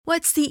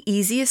What's the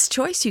easiest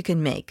choice you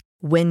can make?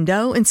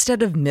 Window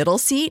instead of middle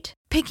seat?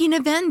 Picking a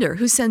vendor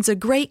who sends a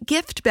great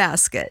gift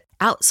basket?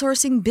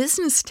 Outsourcing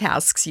business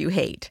tasks you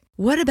hate?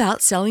 What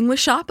about selling with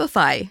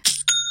Shopify?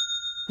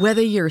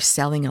 Whether you're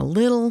selling a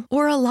little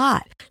or a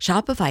lot,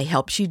 Shopify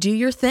helps you do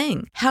your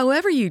thing,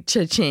 however you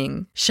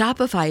cha-ching.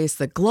 Shopify is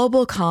the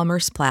global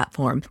commerce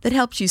platform that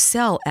helps you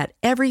sell at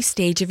every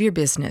stage of your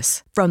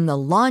business. From the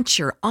launch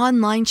your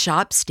online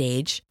shop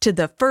stage to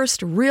the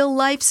first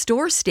real-life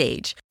store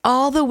stage,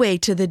 all the way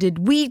to the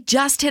did we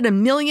just hit a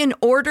million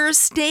orders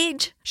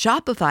stage.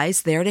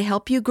 Shopify's there to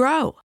help you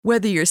grow.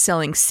 Whether you're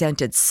selling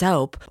scented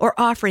soap or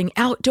offering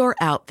outdoor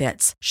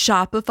outfits,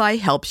 Shopify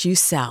helps you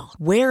sell.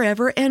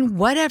 Wherever and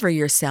whatever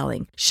you're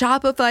selling,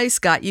 Shopify's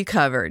got you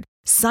covered.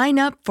 Sign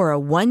up for a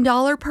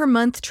 $1 per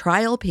month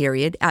trial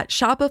period at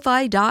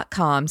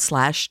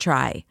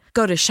shopify.com/try.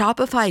 Go to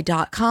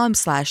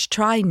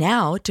shopify.com/try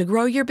now to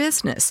grow your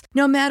business,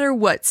 no matter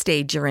what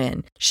stage you're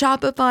in.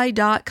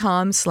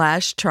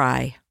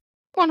 Shopify.com/try.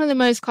 One of the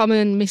most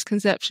common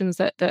misconceptions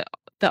that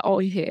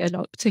I hear,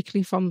 like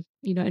particularly from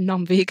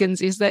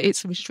non-vegans, is that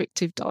it's a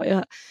restrictive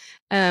diet,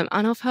 and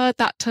I've heard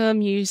that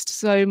term used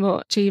so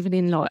much, even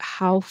in like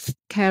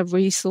healthcare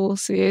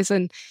resources,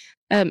 and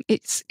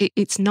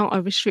it's not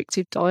a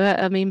restrictive diet.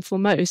 I mean, for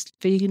most,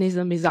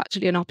 veganism is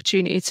actually an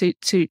opportunity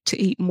to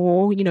eat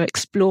more.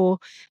 Explore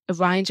a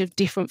range of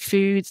different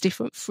foods,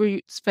 different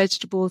fruits,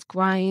 vegetables,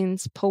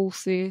 grains,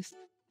 pulses.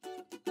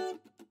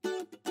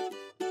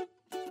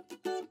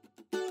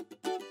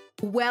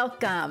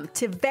 Welcome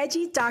to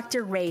Veggie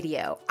Doctor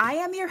Radio. I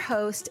am your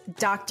host,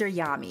 Dr.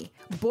 Yami,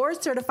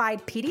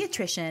 board-certified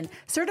pediatrician,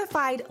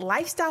 certified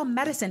lifestyle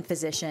medicine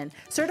physician,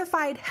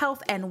 certified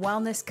health and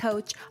wellness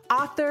coach,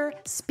 author,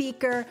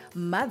 speaker,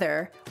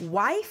 mother,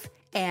 wife,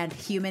 and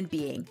human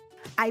being.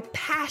 I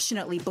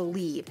passionately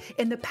believe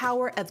in the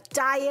power of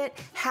diet,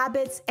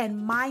 habits,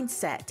 and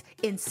mindset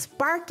in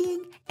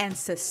sparking and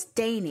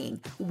sustaining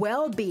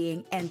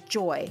well-being and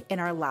joy in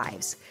our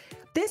lives.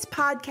 This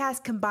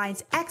podcast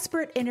combines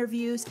expert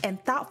interviews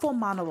and thoughtful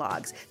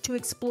monologues to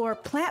explore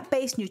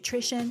plant-based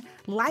nutrition,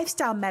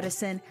 lifestyle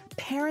medicine,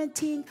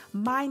 parenting,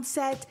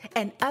 mindset,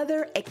 and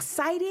other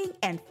exciting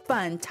and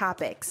fun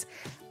topics.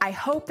 I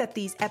hope that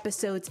these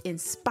episodes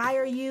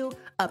inspire you,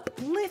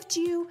 uplift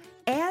you,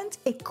 and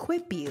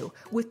equip you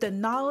with the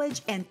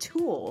knowledge and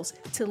tools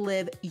to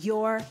live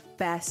your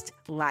best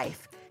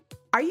life.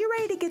 Are you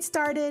ready to get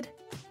started?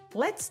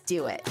 Let's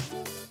do it.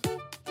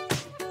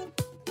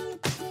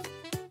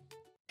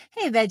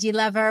 Hey, Veggie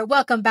lover.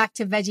 Welcome back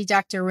to Veggie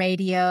Doctor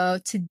Radio.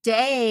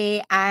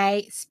 Today,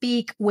 I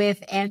speak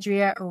with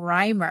Andrea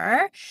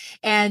Rymer,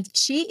 and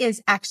she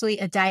is actually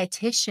a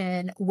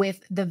dietitian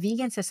with the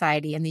Vegan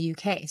Society in the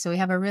UK. So we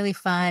have a really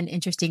fun,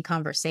 interesting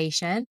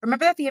conversation.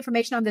 Remember that the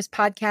information on this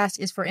podcast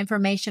is for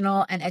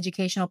informational and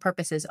educational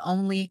purposes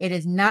only. It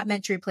is not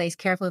meant to replace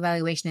careful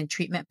evaluation and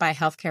treatment by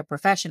healthcare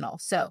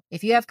professionals. So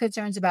if you have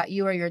concerns about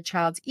you or your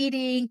child's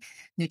eating,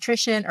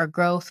 nutrition, or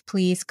growth,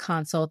 please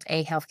consult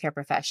a healthcare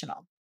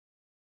professional.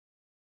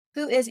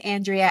 Who is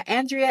Andrea?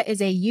 Andrea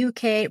is a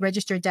UK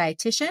registered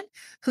dietitian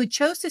who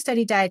chose to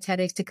study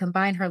dietetics to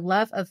combine her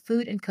love of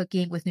food and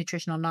cooking with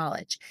nutritional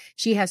knowledge.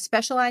 She has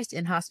specialized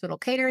in hospital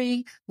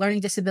catering,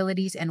 learning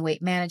disabilities, and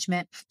weight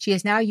management. She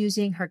is now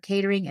using her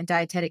catering and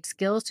dietetic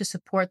skills to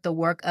support the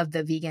work of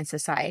the Vegan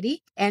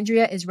Society.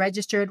 Andrea is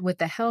registered with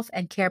the Health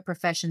and Care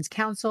Professions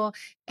Council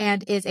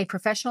and is a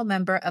professional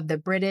member of the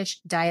British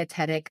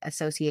Dietetic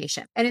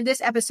Association. And in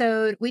this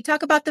episode, we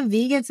talk about the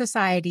Vegan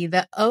Society,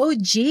 the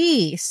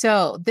OG.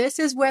 So this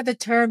is where the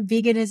term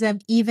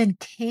veganism even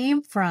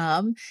came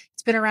from.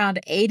 It's been around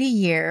 80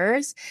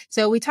 years.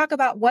 So we talk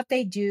about what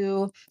they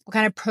do, what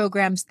kind of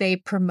programs they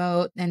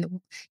promote,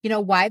 and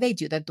why they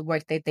do the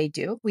work that they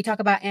do. We talk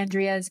about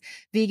Andrea's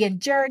vegan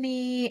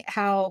journey,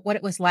 what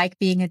it was like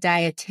being a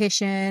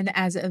dietitian,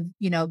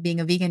 being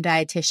a vegan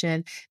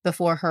dietitian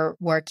before her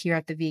work here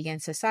at the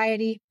Vegan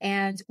Society.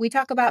 And we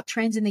talk about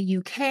trends in the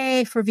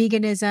UK for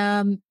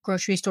veganism,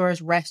 grocery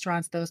stores,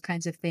 restaurants, those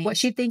kinds of things. What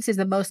she thinks is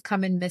the most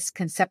common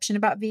misconception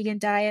about vegan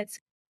diets,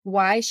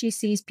 why she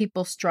sees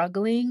people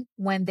struggling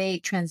when they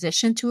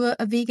transition to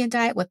a vegan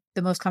diet, what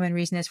the most common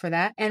reason is for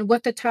that, and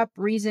what the top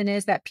reason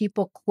is that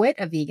people quit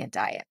a vegan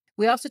diet.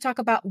 We also talk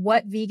about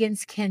what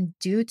vegans can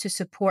do to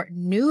support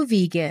new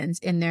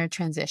vegans in their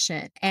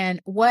transition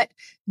and what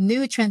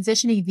new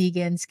transitioning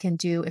vegans can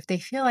do if they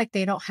feel like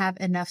they don't have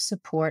enough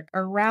support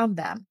around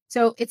them.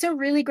 So it's a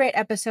really great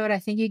episode. I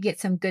think you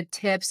get some good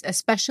tips,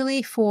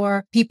 especially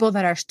for people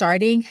that are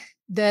starting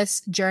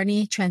this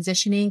journey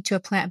transitioning to a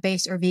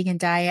plant-based or vegan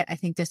diet. I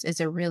think this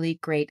is a really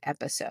great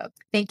episode.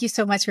 Thank you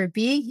so much for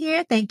being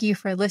here. Thank you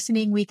for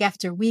listening week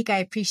after week. I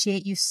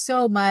appreciate you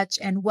so much,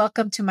 and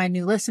welcome to my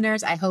new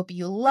listeners. I hope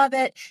you love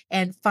it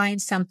and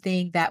find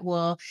something that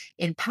will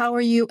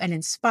empower you and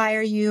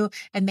inspire you,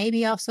 and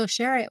maybe also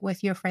share it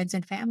with your friends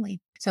and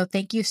family. So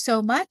thank you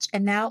so much.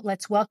 And now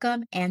let's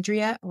welcome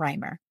Andrea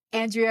Rymer.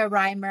 Andrea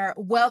Rymer,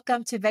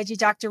 welcome to Veggie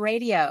Doctor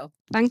Radio.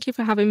 Thank you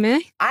for having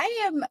me.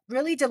 I am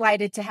really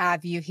delighted to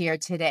have you here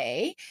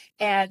today.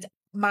 And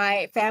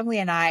my family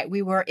and I,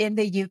 we were in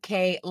the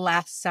UK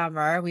last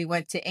summer. We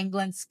went to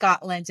England,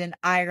 Scotland, and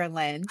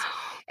Ireland.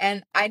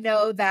 And I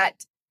know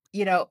that,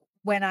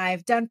 when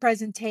I've done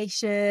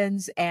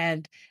presentations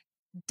and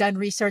done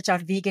research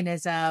on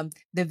veganism,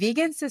 the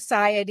Vegan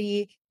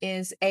Society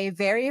is a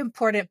very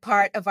important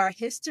part of our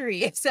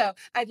history. So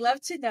I'd love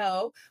to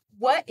know,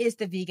 what is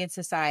the Vegan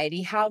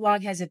Society? How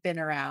long has it been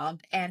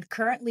around? And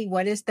currently,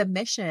 what is the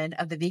mission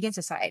of the Vegan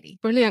Society?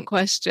 Brilliant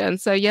question.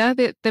 So yeah,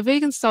 the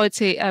Vegan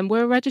Society,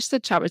 we're a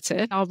registered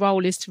charity. Our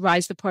role is to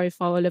raise the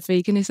profile of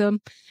veganism.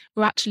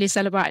 We're actually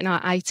celebrating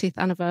our 80th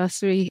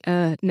anniversary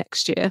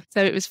next year.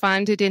 So it was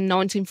founded in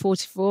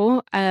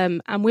 1944,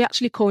 and we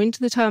actually coined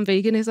the term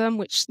veganism,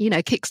 which,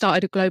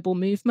 kickstarted a global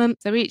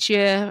movement. So each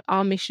year,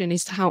 our mission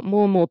is to help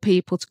more and more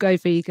people to go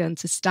vegan,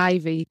 to stay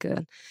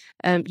vegan,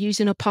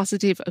 using a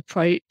positive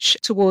approach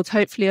towards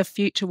hopefully a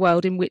future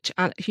world in which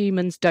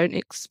humans don't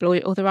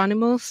exploit other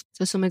animals.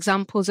 So some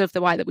examples of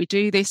the way that we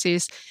do this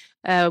is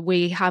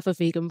we have a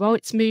vegan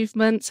rights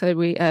movement. So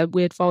we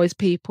advise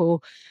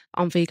people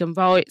on vegan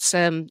rights,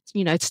 to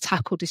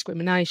tackle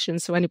discrimination.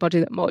 So anybody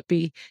that might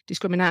be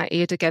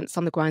discriminated against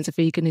on the grounds of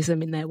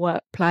veganism in their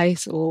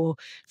workplace, or,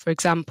 for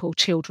example,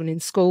 children in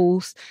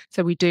schools.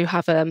 So we do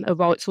have a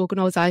rights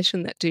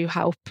organisation that do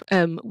help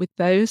with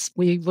those.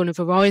 We run a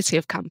variety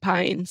of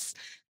campaigns.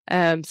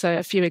 So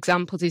a few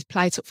examples is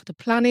Plate Up for the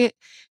Planet,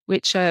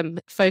 which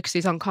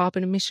focuses on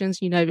carbon emissions,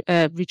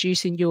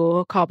 reducing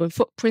your carbon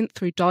footprint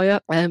through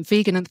diet.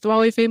 Vegan and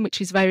Thriving,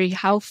 which is very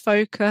health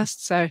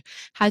focused. So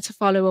how to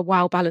follow a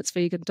well-balanced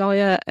vegan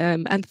diet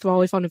and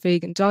thrive on a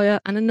vegan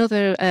diet. And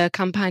another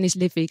campaign is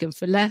Live Vegan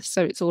for Less.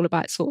 So it's all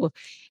about sort of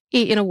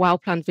eating a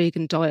well-planned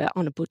vegan diet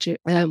on a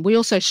budget. We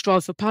also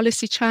strive for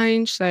policy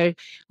change. So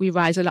we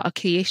raise a lot of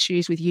key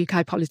issues with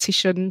UK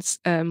politicians.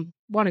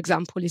 One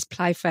example is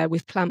Play Fair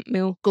with plant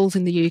milk. Schools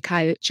in the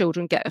UK,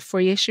 children get a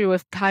free issue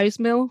of cow's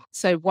milk.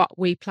 So what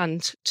we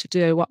planned to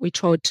do, what we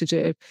tried to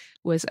do,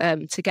 was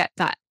to get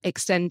that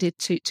extended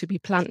to be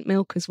plant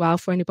milk as well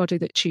for anybody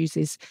that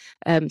chooses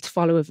to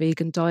follow a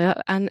vegan diet.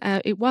 And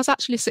it was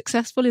actually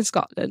successful in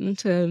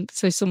Scotland,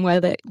 so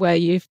somewhere where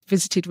you've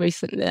visited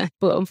recently,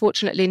 but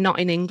unfortunately not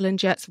in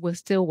England yet, so we're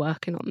still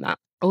working on that.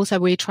 Also,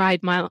 we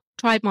trademarked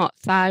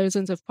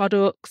thousands of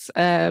products,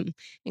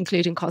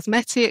 including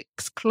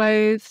cosmetics,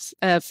 clothes,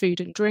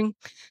 food and drink.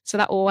 So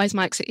that always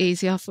makes it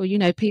easier for,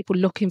 people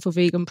looking for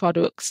vegan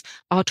products.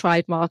 Our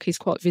trademark is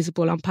quite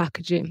visible on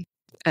packaging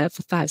for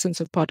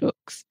thousands of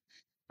products.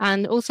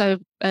 And also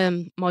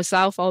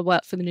myself, I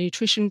work for the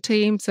nutrition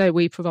team. So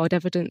we provide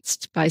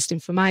evidence-based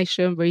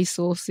information,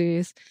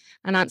 resources,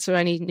 and answer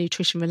any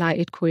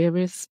nutrition-related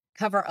queries.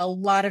 Cover a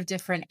lot of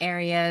different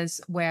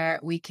areas where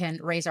we can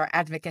raise our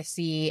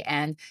advocacy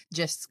and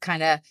just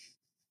kind of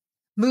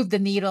move the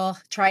needle,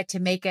 try to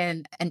make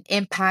an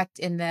impact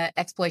in the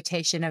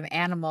exploitation of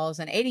animals.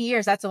 And 80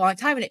 years, that's a long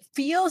time. And it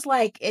feels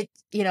like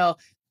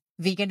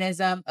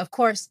veganism, of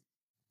course,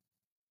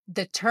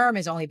 the term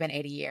has only been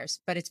 80 years,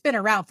 but it's been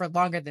around for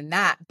longer than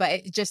that. But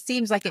it just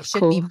seems like it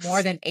should be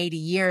more than 80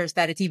 years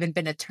that it's even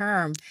been a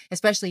term,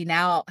 especially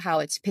now how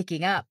it's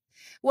picking up.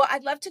 Well,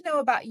 I'd love to know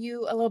about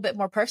you a little bit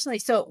more personally.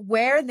 So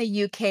where in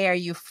the UK are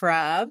you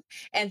from?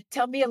 And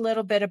tell me a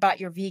little bit about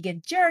your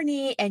vegan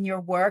journey and your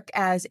work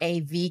as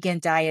a vegan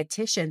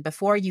dietitian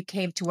before you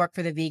came to work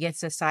for the Vegan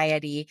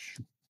Society.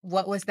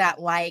 What was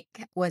that like?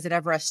 Was it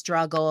ever a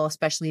struggle,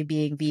 especially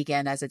being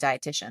vegan as a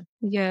dietitian?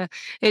 Yeah,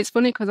 it's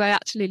funny because I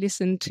actually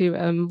listened to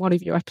one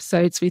of your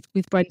episodes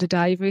with Brenda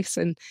Davis,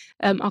 and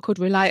I could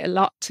relate a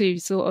lot to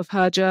sort of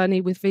her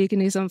journey with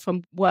veganism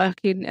from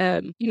working,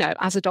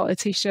 as a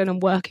dietitian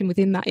and working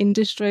within that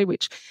industry,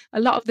 which a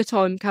lot of the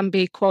time can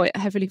be quite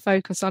heavily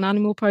focused on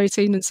animal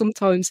protein. And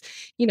sometimes,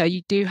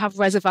 you do have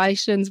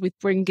reservations with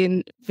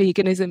bringing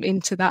veganism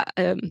into that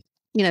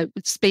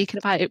speaking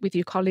about it with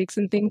your colleagues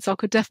and things. So I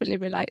could definitely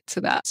relate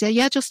to that. So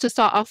yeah, just to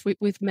start off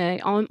with me,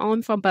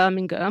 I'm from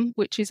Birmingham,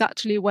 which is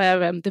actually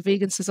where the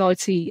Vegan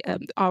Society,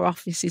 our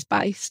office is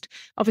based.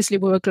 Obviously,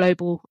 we're a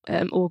global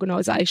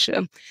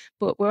organisation,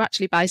 but we're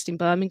actually based in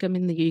Birmingham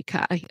in the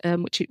UK,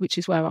 which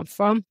is where I'm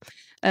from.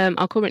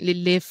 I currently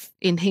live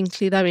in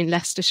Hinckley, though, in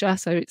Leicestershire,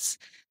 so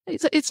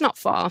it's not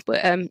far,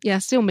 but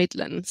still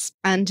Midlands.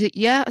 And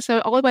so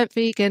I went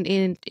vegan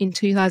in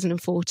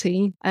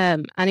 2014,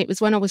 and it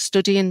was when I was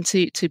studying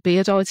to be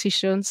a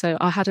dietitian. So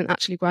I hadn't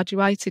actually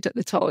graduated at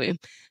the time.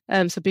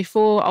 So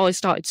before I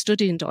started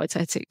studying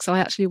dietetics, I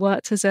actually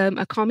worked as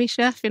a commie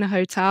chef in a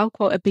hotel,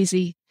 quite a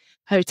busy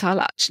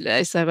hotel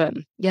actually. So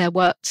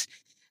worked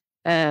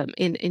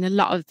in a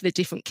lot of the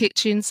different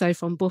kitchens, so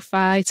from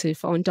buffet to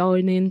fine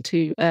dining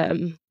to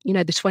the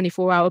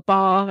 24-hour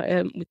bar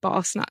with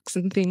bar snacks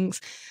and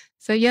things.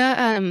 So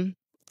and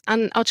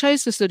I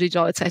chose to study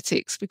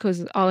dietetics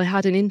because I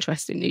had an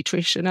interest in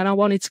nutrition, and I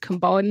wanted to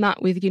combine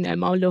that with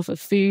my love of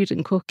food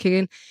and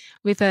cooking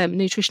with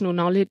nutritional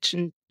knowledge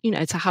and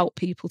to help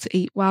people to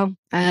eat well.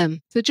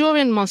 So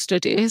during my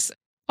studies,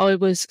 I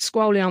was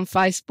scrolling on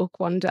Facebook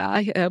one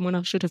day when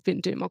I should have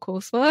been doing my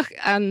coursework,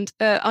 and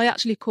I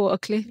actually caught a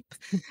clip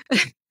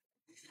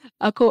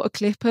I caught a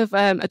clip of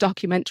a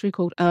documentary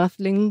called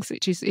Earthlings,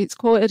 it's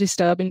quite a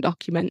disturbing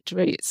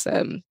documentary. It's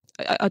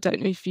I don't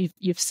know if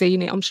you've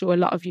seen it. I'm sure a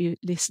lot of you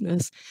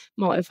listeners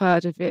might have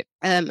heard of it.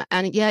 And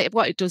yeah,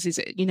 what it does is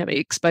it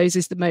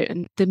exposes the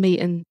meat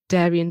and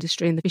dairy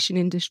industry and the fishing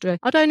industry.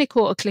 I'd only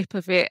caught a clip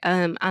of it,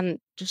 and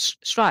just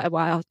straight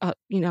away, I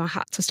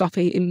had to stop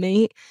eating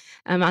meat,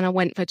 and I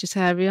went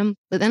vegetarian.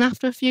 But then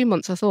after a few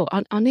months, I thought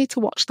I need to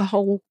watch the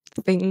whole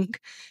thing.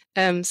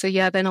 So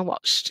yeah, then I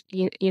watched.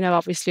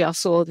 Obviously, I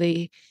saw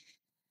the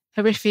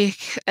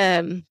horrific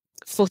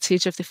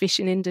footage of the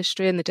fishing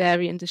industry and the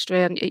dairy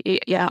industry, and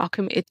I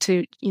committed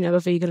to a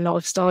vegan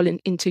lifestyle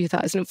in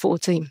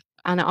 2014.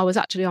 And I was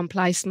actually on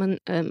placement,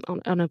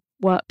 on a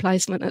work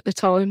placement at the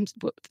time,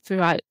 but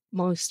throughout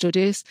my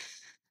studies.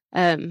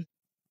 So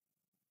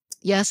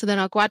then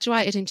I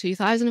graduated in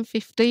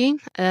 2015,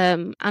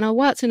 and I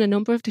worked in a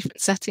number of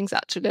different settings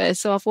actually.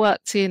 So I've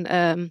worked in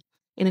a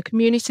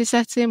community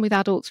setting with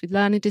adults with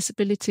learning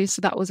disabilities.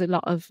 So that was a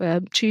lot of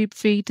tube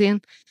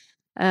feeding.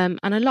 And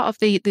a lot of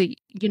the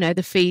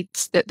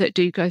feeds that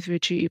do go through a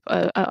tube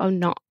are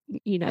not,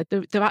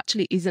 there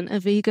actually isn't a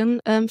vegan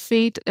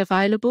feed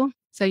available.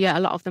 So yeah, a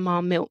lot of them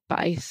are milk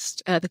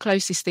based. The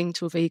closest thing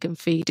to a vegan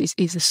feed is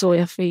a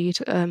soya feed,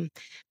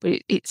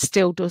 but it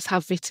still does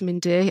have vitamin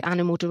D,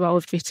 animal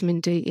derived vitamin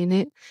D in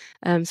it.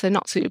 So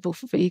not suitable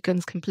for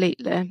vegans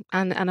completely.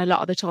 And a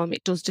lot of the time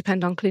it does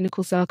depend on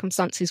clinical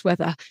circumstances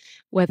whether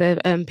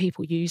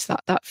people use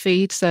that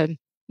feed. So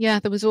yeah,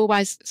 there was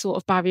always sort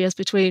of barriers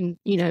between,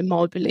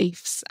 my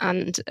beliefs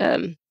and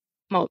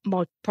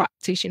my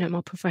practice,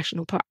 my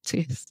professional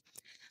practice.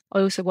 I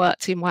also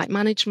worked in weight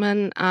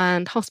management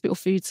and hospital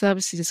food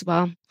services as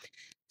well.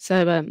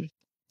 So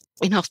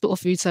in hospital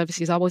food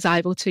services, I was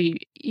able to,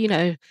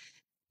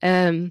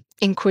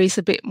 increase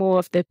a bit more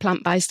of the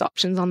plant-based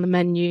options on the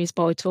menus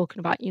by talking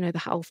about, the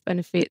health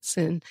benefits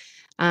and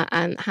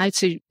how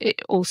to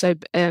also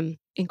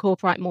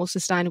incorporate more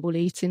sustainable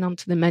eating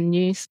onto the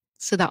menus.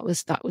 So that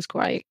was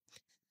great.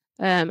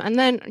 And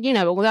then,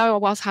 although I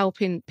was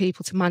helping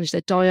people to manage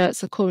their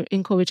diets,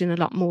 encouraging a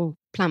lot more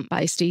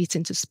plant-based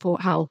eating to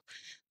support health,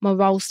 my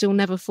role still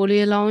never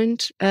fully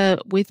aligned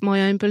with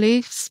my own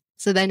beliefs.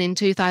 So then in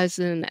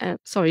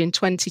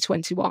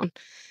 2021,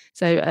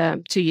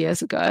 so 2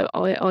 years ago,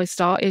 I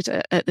started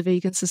at the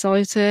Vegan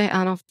Society,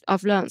 and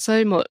I've learned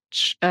so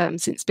much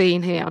since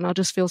being here, and I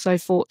just feel so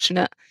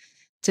fortunate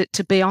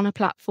to be on a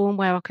platform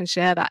where I can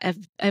share that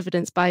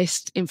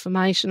evidence-based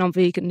information on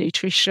vegan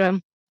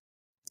nutrition.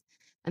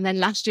 And then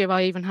last year,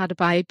 I even had a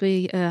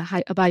baby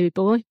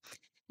boy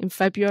in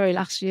February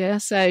last year.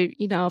 So,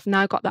 I've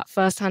now got that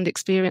first-hand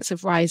experience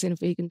of raising a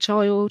vegan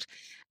child,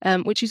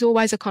 which is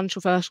always a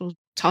controversial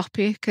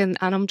topic. And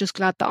I'm just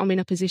glad that I'm in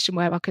a position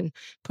where I can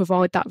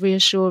provide that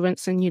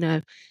reassurance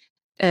and,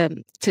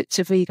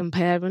 to vegan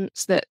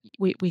parents that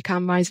we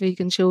can raise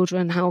vegan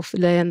children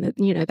healthily and that,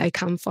 they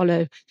can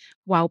follow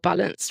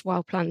well-balanced,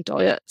 well-planned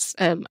diets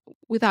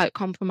without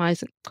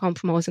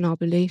compromising our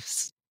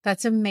beliefs.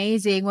 That's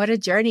amazing. What a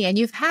journey. And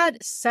you've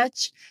had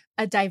such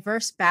a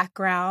diverse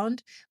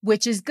background,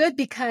 which is good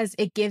because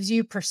it gives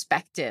you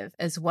perspective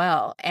as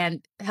well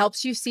and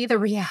helps you see the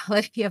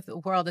reality of the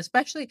world.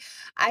 Especially,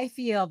 I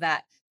feel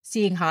that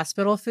seeing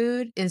hospital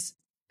food is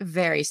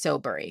very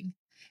sobering.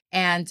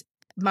 And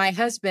my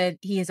husband,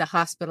 he is a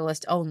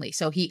hospitalist only.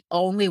 So he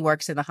only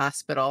works in the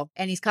hospital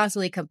and he's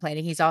constantly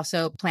complaining. He's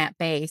also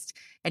plant-based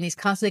and he's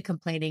constantly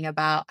complaining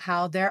about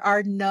how there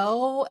are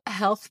no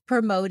health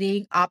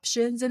promoting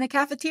options in the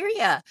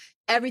cafeteria.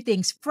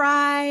 Everything's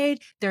fried.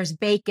 There's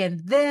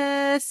bacon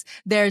there's,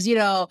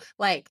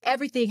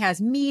 everything has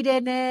meat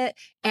in it.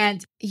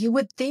 And you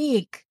would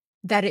think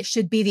that it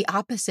should be the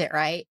opposite,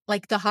 right?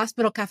 Like the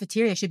hospital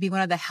cafeteria should be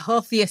one of the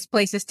healthiest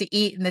places to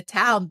eat in the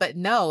town. But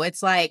no,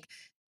 it's like,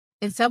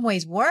 in some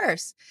ways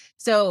worse.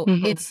 So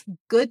it's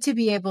good to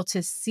be able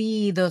to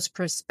see those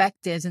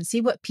perspectives and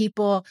see what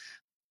people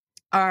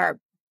are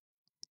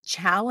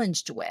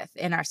challenged with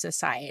in our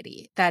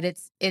society, that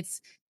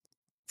it's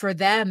for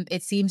them,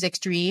 it seems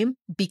extreme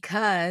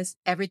because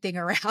everything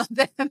around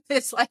them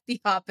is like the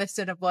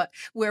opposite of what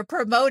we're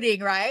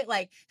promoting, right?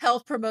 Like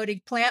health promoting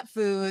plant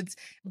foods,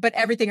 but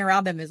everything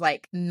around them is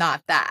like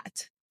not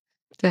that.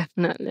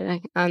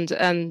 Definitely.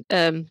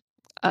 And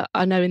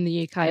I know in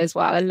the UK as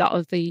well, a lot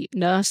of the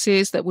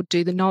nurses that would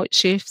do the night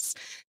shifts,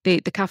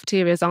 the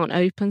cafeterias aren't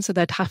open, so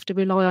they'd have to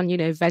rely on,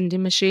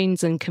 vending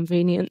machines and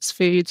convenience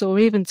foods, or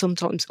even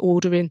sometimes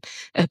ordering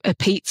a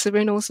pizza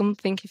in or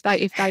something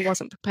if they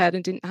wasn't prepared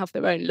and didn't have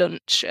their own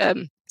lunch.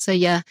 So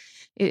yeah,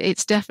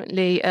 it's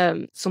definitely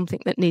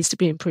something that needs to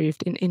be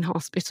improved in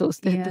hospitals,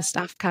 the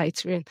staff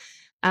catering.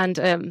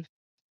 And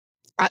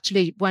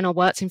actually, when I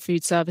worked in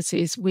food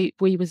services, we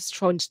was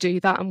trying to do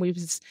that, and we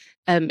was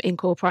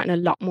incorporating a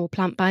lot more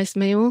plant-based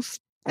meals.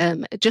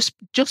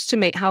 just to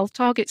meet health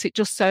targets. It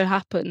just so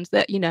happened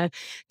that,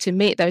 to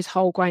meet those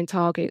whole grain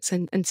targets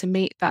and to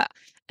meet that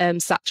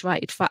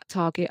saturated fat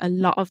target, a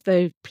lot of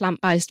the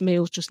plant-based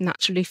meals just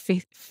naturally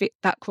fit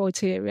that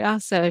criteria.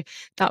 So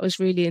that was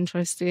really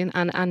interesting.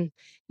 And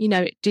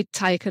it did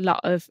take a lot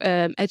of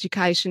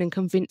education and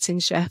convincing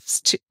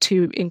chefs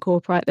to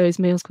incorporate those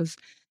meals, because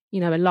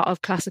a lot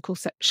of classical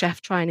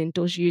chef training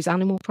does use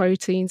animal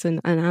proteins and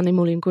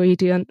animal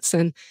ingredients,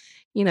 and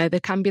there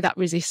can be that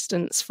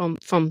resistance from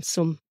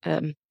some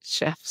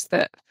chefs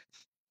that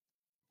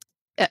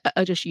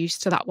are just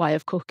used to that way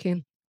of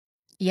cooking.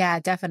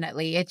 Yeah,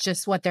 definitely. It's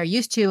just what they're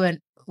used to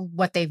and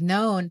what they've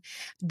known.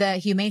 The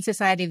Humane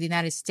Society of the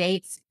United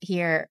States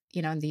here,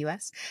 in the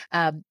US,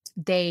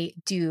 they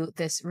do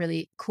this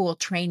really cool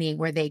training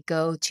where they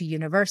go to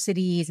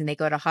universities and they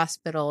go to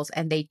hospitals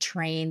and they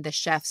train the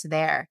chefs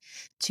there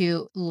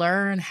to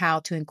learn how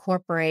to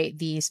incorporate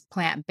these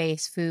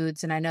plant-based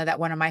foods. And I know that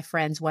one of my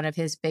friends, one of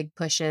his big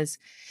pushes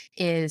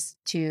is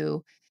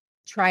to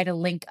try to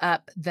link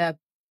up the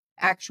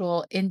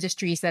actual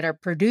industries that are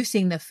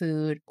producing the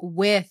food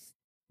with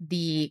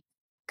the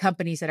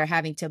companies that are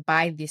having to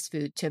buy this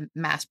food to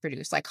mass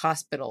produce, like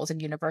hospitals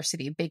and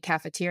university, big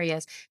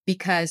cafeterias,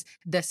 because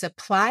the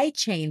supply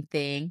chain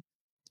thing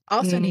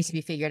also needs to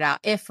be figured out.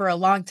 If for a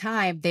long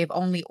time they've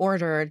only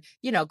ordered,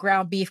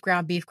 ground beef,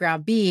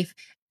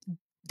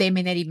 they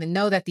may not even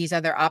know that these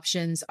other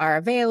options are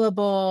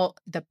available,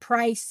 the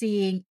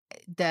pricing,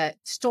 the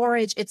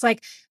storage. It's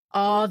like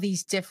all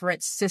these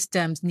different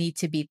systems need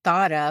to be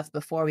thought of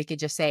before we could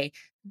just say,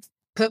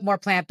 put more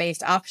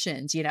plant-based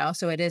options,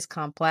 so it is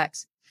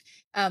complex.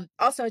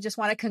 Also, I just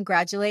want to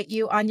congratulate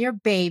you on your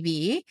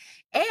baby.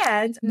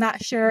 And I'm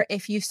not sure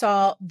if you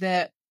saw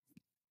the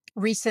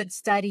recent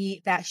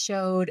study that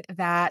showed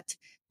that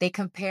they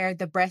compared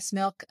the breast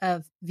milk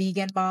of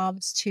vegan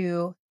moms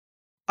to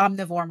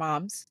omnivore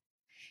moms.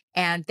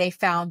 And they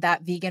found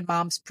that vegan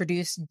moms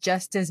produce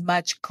just as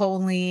much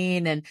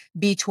choline and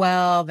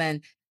B12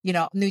 and,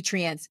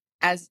 nutrients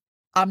as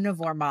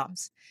omnivore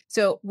moms.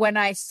 So when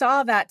I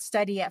saw that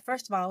study,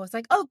 first of all, I was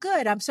like, oh,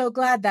 good. I'm so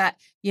glad that,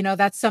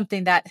 that's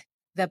something that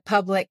the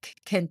public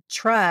can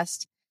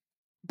trust.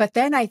 But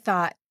then I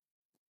thought,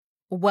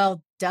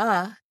 well,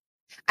 duh.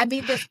 I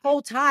mean, this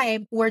whole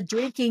time we're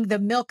drinking the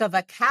milk of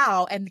a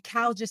cow and the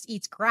cow just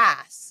eats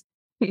grass.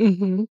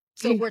 Mm-hmm.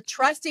 So we're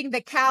trusting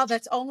the cow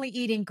that's only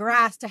eating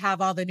grass to have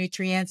all the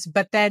nutrients.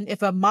 But then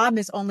if a mom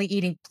is only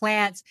eating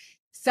plants,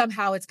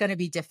 somehow it's going to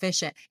be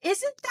deficient.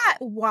 Isn't that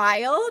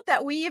wild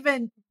that we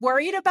even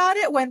worried about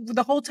it when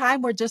the whole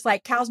time we're just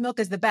like, cow's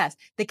milk is the best.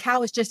 The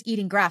cow is just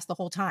eating grass the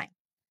whole time.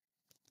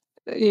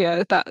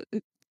 Yeah, that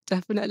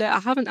definitely. I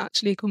haven't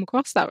actually come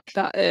across that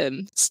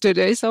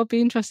study, so I'll be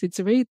interested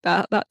to read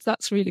that.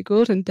 That's really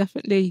good, and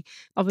definitely,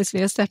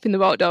 obviously, a step in the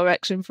right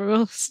direction for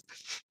us.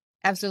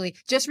 Absolutely.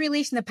 Just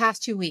released in the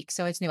past 2 weeks,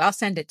 so it's new. I'll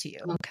send it to you.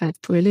 Okay,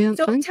 brilliant.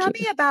 So Thank tell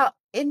you. me about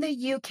in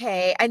the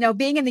UK. I know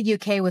being in the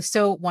UK was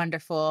so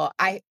wonderful.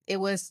 I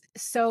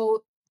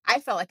felt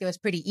like it was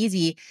pretty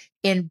easy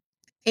in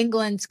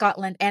England,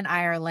 Scotland, and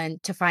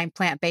Ireland to find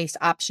plant-based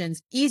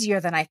options, easier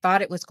than I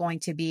thought it was going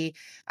to be.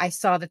 I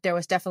saw that there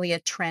was definitely a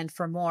trend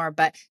for more,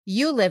 but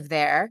you live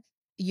there.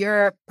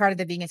 You're part of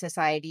the Vegan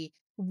Society.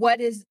 What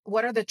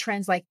are the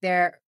trends like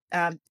there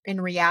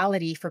in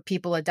reality for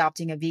people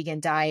adopting a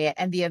vegan diet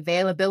and the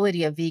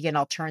availability of vegan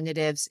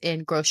alternatives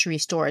in grocery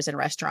stores and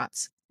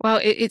restaurants? Well,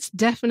 it's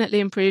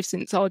definitely improved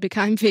since I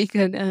became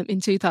vegan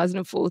in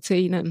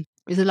 2014. It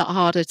was a lot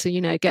harder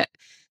to, get,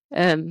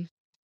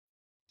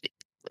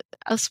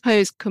 I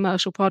suppose,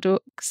 commercial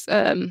products.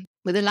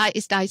 With the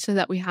latest data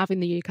that we have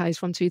in the UK is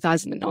from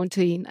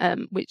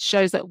 2019, which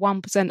shows that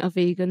 1% of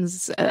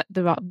vegans,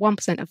 there are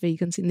 1% of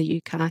vegans in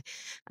the UK,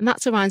 and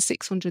that's around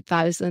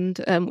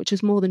 600,000, which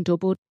has more than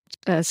doubled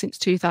since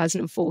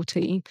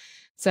 2014.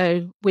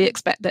 So we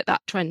expect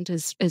that trend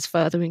has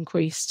further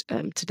increased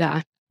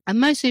today. And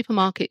most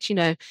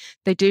supermarkets,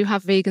 they do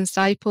have vegan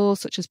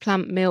staples such as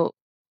plant milk,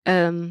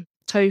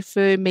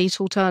 tofu, meat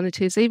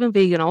alternatives, even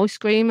vegan ice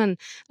cream. And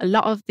a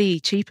lot of the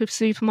cheaper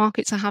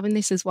supermarkets are having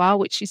this as well,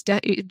 which is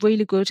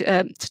really good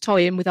to tie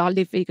in with our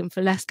Live Vegan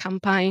for Less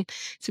campaign.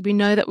 So we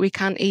know that we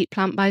can eat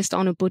plant-based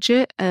on a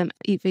budget,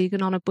 eat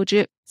vegan on a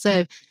budget.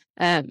 So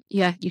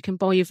you can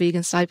buy your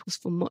vegan staples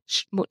for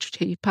much, much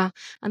cheaper.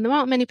 And there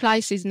aren't many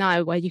places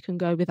now where you can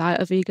go without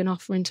a vegan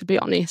offering, to be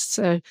honest.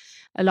 So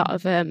a lot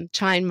of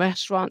chain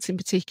restaurants in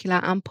particular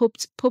and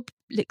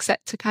public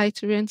sector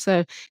catering.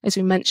 So as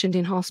we mentioned,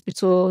 in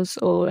hospitals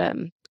or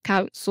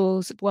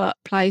councils,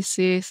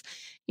 workplaces,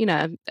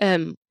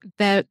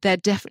 they're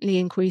definitely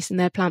increasing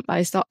their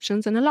plant-based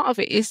options. And a lot of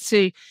it is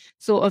to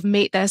sort of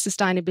meet their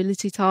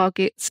sustainability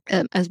targets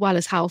as well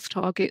as health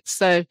targets.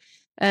 So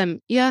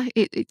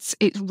it's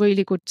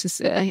really good to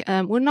see.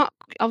 We're not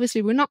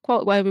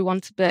quite where we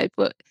want to be,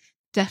 but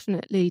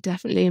definitely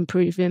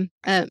improving.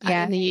 And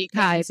in the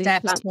UK,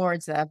 steps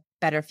towards a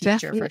better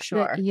future for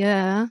sure.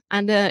 Yeah,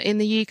 and in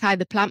the UK,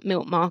 the plant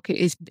milk market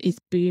is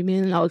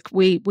booming. Like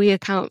we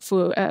account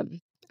for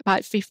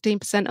about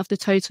 15% of the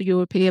total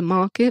European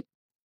market.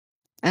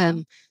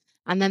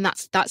 And then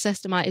that's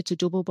estimated to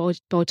double by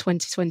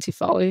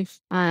 2025.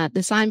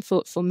 The same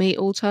for meat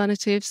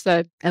alternatives.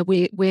 So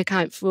we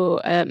account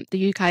for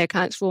the UK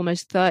accounts for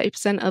almost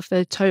 30% of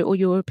the total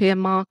European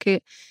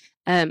market.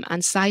 And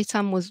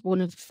seitan was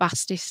one of the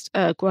fastest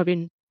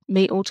growing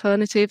meat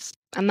alternatives,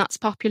 and that's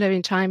popular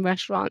in chain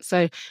restaurants.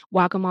 So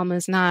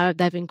Wagamama's now,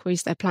 they've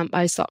increased their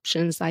plant-based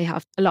options. They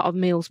have a lot of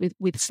meals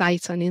with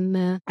seitan in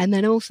there. And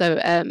then also,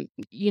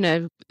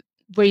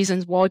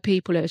 reasons why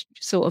people are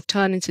sort of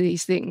turning to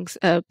these things.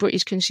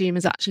 British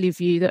consumers actually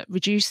view that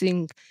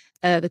reducing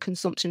the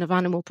consumption of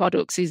animal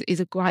products is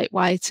a great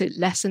way to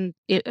lessen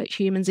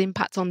humans'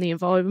 impact on the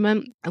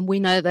environment. And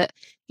we know that,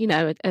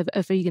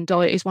 a vegan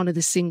diet is one of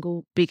the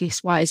single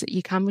biggest ways that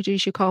you can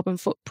reduce your carbon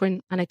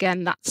footprint. And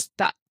again,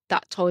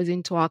 that ties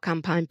into our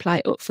campaign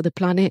Plate Up for the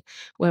Planet,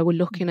 where we're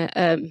looking at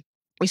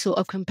we're sort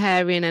of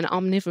comparing an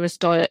omnivorous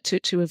diet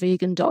to a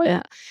vegan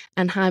diet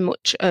and how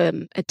much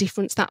a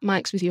difference that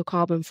makes with your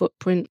carbon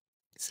footprint.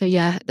 So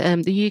yeah,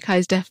 the UK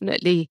is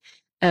definitely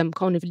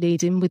kind of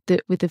leading with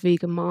the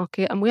vegan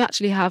market. And we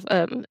actually have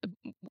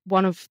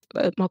one of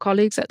my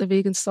colleagues at the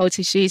Vegan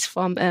Society, she's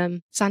from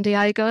San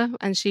Diego,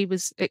 and she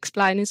was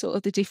explaining sort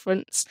of the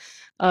difference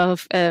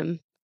of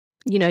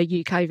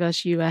UK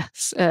versus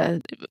US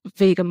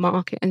vegan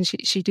market. And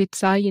she did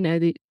say,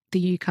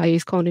 the UK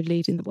is kind of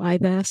leading the way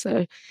there.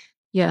 So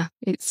yeah,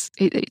 it's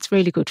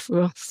really good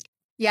for us.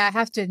 Yeah, I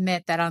have to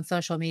admit that on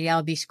social media,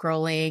 I'll be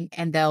scrolling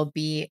and there'll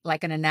be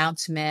like an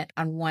announcement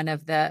on one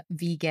of the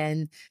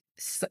vegan,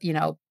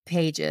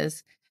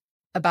 pages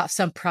about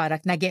some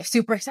product, and I get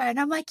super excited. And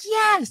I'm like,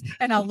 yes.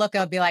 And I'll look,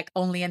 I'll be like,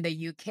 only in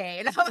the UK.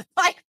 And I'm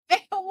like,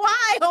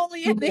 why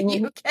only in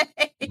the UK?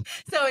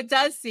 So it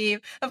does seem,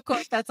 of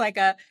course, that's like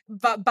a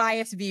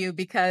biased view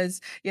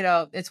because,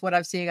 it's what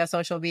I'm seeing on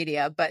social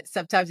media. But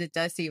sometimes it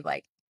does seem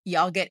like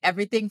y'all get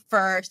everything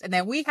first, and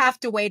then we have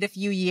to wait a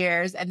few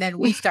years, and then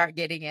we start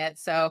getting it.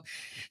 So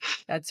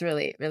that's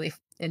really, really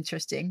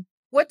interesting.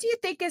 What do you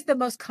think is the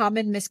most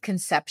common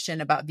misconception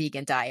about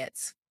vegan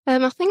diets?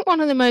 I think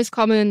one of the most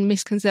common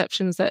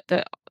misconceptions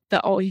that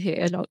I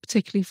hear, like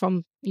particularly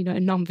from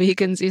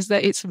non-vegans, is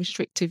that it's a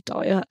restrictive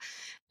diet.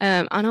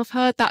 And I've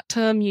heard that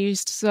term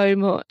used so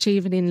much,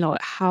 even in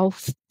like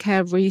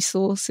healthcare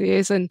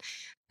resources, and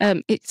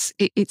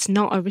it's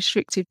not a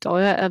restrictive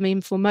diet. I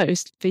mean, for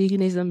most,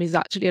 veganism is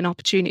actually an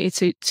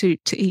opportunity to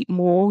eat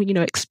more,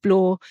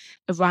 explore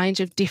a range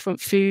of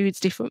different foods,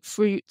 different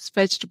fruits,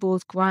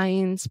 vegetables,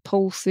 grains,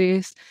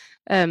 pulses.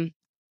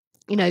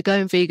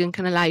 Going vegan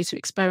can allow you to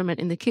experiment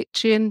in the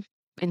kitchen,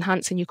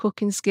 enhancing your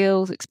cooking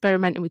skills,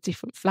 experimenting with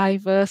different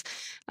flavors.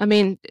 I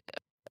mean,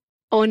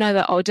 I know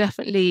that I'll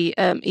definitely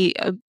eat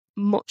a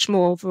much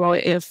more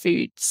variety of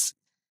foods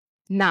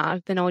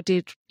now than I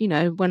did,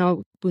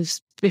 when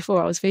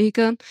before I was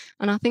vegan.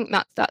 And I think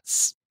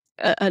that's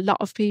a lot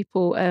of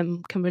people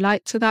can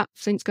relate to that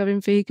since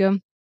going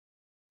vegan.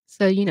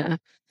 So,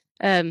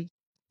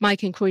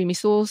 making creamy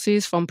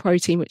sauces from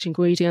protein-rich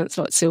ingredients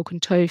like silken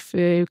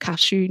tofu,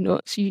 cashew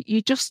nuts,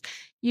 you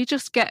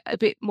just get a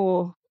bit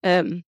more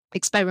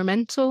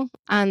experimental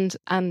and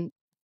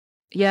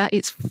yeah,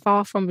 it's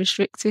far from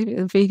restrictive.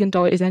 A vegan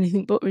diet is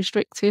anything but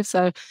restrictive.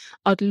 So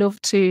I'd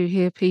love to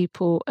hear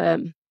people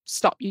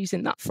stop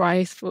using that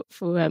phrase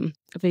for a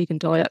vegan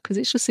diet, because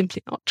it's just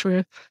simply not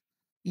true.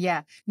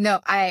 Yeah, no,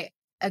 I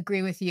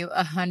agree with you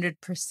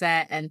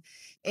 100%. And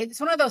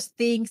it's one of those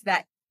things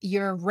that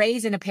you're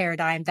raised in a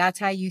paradigm. That's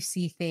how you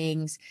see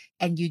things.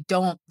 And you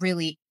don't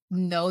really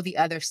know the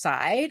other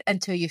side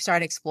until you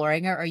start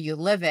exploring it or you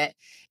live it.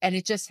 And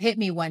it just hit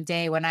me one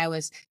day when I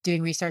was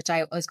doing research.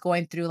 I was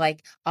going through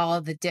like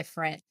all the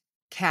different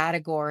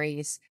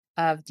categories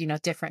of,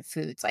 different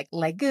foods like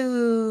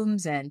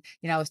legumes, and,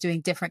 I was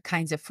doing different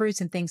kinds of fruits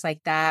and things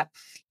like that.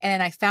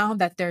 And I found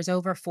that there's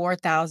over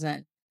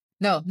 4,000.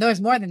 No, there's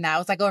more than that. It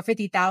was like over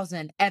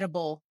 50,000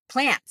 edible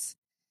plants.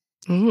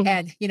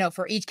 And,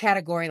 for each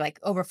category, like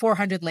over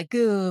 400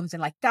 legumes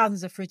and like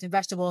thousands of fruits and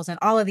vegetables and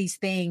all of these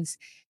things.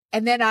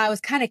 And then I was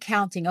kind of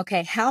counting,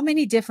 okay, how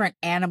many different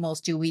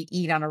animals do we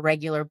eat on a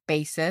regular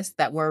basis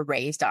that we're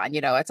raised on?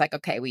 It's like,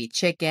 okay, we eat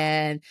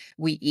chicken,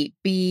 we eat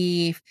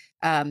beef.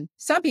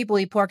 Some people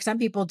eat pork, some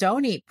people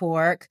don't eat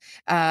pork.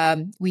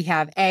 We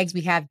have eggs,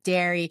 we have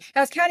dairy.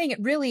 I was counting it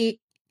really.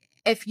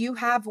 If you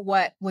have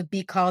what would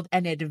be called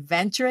an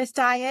adventurous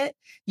diet,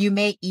 you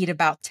may eat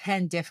about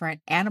 10 different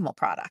animal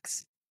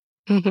products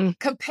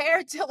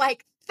compared to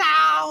like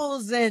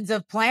thousands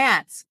of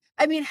plants.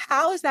 I mean,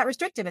 how is that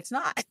restrictive? It's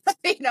not.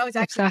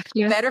 It's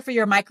actually better for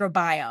your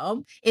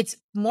microbiome. It's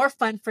more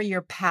fun for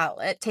your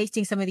palate,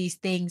 tasting some of these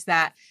things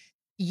that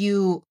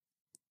you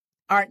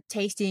aren't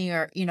tasting,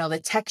 or,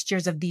 the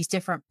textures of these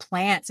different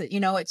plants.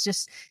 It's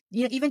just,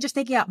 even just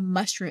thinking about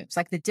mushrooms,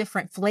 like the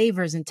different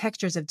flavors and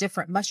textures of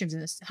different mushrooms,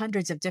 and there's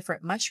hundreds of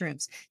different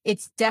mushrooms.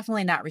 It's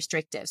definitely not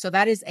restrictive. So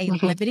that is a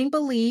limiting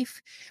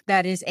belief.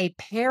 That is a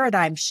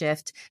paradigm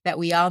shift that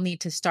we all need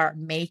to start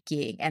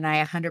making. And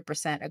I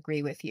 100%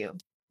 agree with you.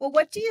 Well,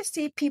 what do you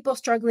see people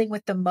struggling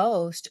with the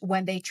most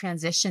when they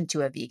transition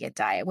to a vegan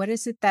diet? What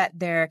is it that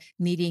they're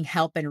needing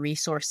help and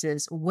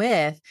resources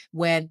with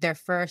when they're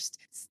first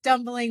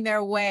stumbling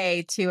their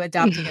way to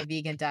adopting a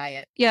vegan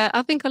diet? Yeah,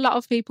 I think a lot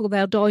of people,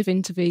 they'll dive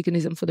into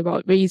veganism for the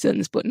right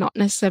reasons, but not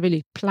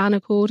necessarily plan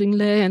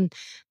accordingly. And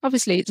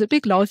obviously, it's a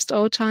big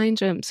lifestyle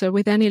change. So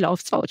with any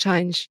lifestyle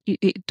change,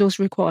 it does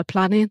require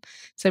planning.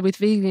 So with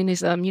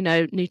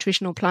veganism,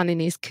 nutritional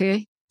planning is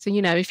key. So,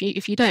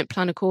 if you don't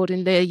plan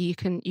accordingly, you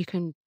can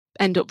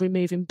end up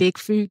removing big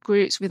food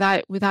groups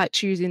without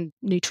choosing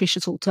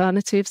nutritious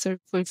alternatives. So,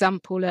 for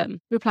example,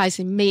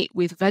 replacing meat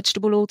with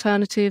vegetable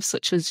alternatives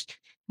such as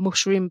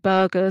mushroom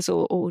burgers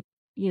or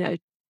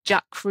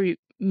jackfruit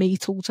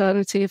meat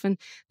alternative. And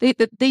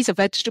these are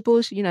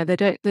vegetables. They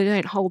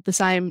don't hold the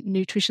same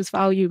nutritious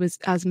value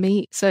as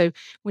meat. So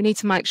we need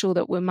to make sure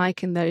that we're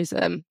making those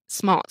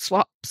smart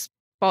swaps.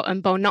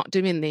 And by not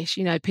doing this,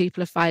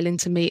 people are failing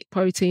to meet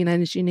protein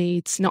energy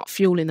needs, not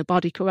fueling the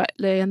body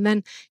correctly, and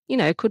then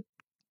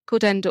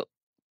could end up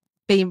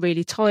being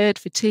really tired,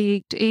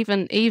 fatigued,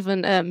 even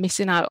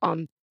missing out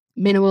on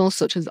minerals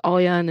such as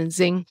iron and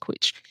zinc,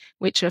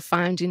 which are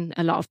found in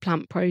a lot of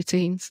plant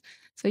proteins.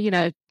 So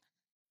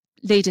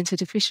leading to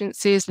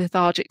deficiencies,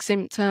 lethargic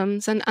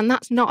symptoms, and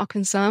that's not a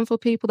concern for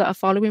people that are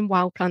following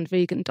well-planned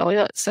vegan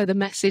diets. So the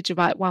message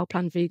about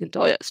well-planned vegan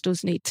diets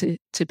does need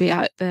to be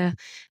out there.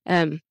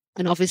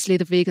 And obviously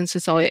the Vegan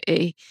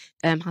Society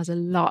has a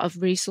lot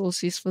of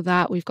resources for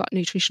that. We've got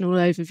nutritional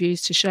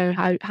overviews to show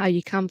how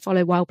you can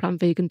follow well-planned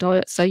vegan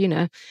diets. So,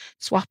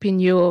 swapping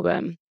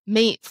your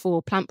meat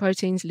for plant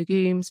proteins,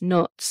 legumes,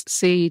 nuts,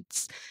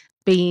 seeds,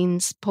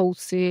 beans,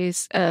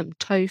 pulses,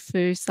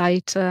 tofu,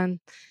 seitan.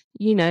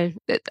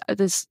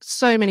 There's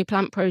so many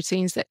plant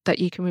proteins that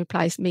you can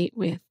replace meat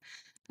with.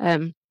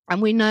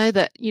 And we know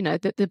that,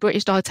 that the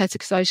British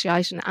Dietetic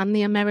Association and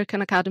the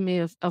American Academy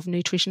of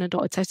Nutrition and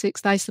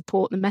Dietetics, they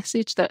support the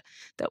message that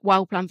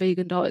well-planned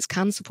vegan diets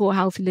can support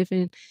healthy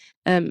living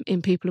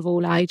in people of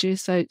all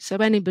ages. So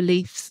any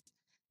beliefs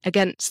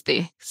against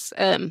this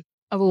are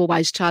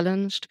always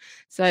challenged.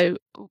 So,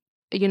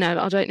 I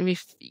don't know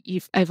if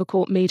you've ever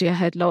caught media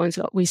headlines,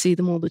 like we see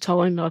them all the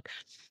time, like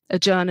a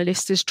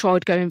journalist has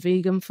tried going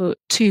vegan for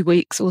 2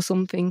 weeks or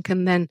something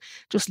and then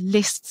just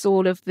lists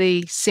all of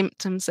the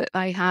symptoms that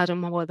they had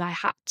and why they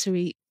had to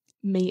eat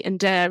meat and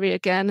dairy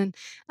again.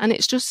 And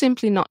it's just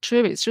simply not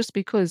true. It's just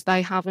because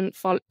they haven't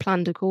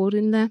planned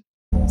accordingly.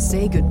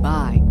 Say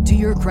goodbye to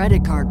your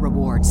credit card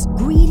rewards.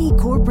 Greedy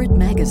corporate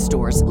mega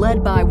stores,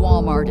 led by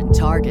Walmart and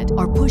Target,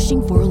 are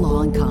pushing for a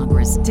law in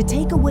Congress to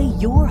take away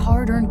your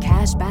hard-earned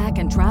cash back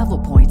and travel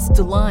points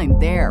to line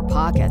their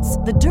pockets.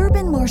 The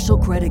Durbin-Marshall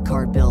credit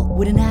card bill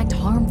would enact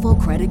harmful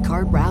credit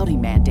card routing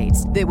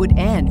mandates that would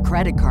end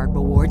credit card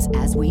rewards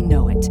as we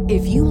know it.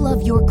 If you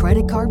love your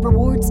credit card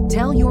rewards,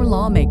 tell your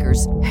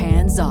lawmakers,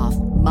 hands off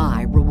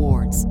my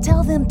rewards.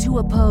 Tell them to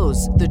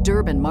oppose the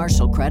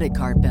Durbin-Marshall credit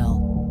card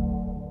bill.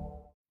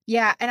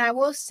 Yeah. And I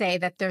will say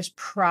that there's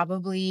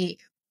probably,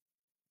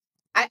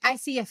 I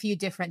see a few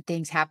different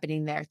things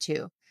happening there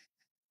too.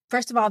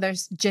 First of all,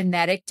 there's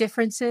genetic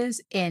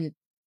differences in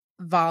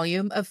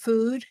volume of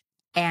food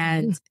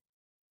and,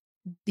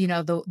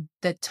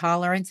 the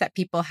tolerance that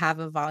people have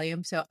of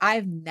volume. So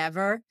I've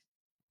never,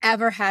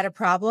 ever had a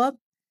problem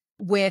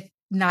with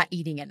not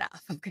eating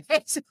enough.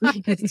 Okay. So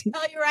I'm going to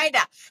tell you right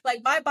now,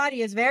 like my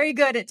body is very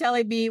good at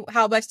telling me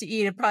how much to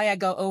eat and probably I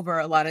go over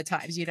a lot of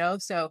times,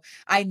 so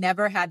I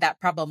never had that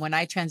problem when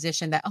I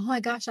transitioned that, oh my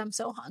gosh, I'm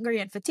so hungry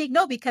and fatigued.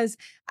 No, because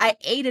I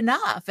ate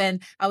enough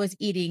and I was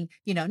eating,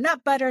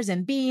 nut butters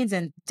and beans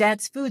and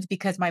dense foods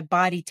because my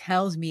body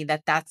tells me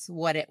that that's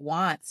what it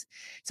wants.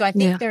 So I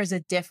think there's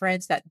a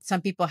difference that some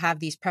people have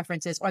these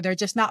preferences or they're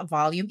just not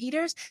volume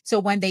eaters.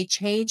 So when they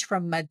change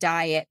from a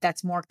diet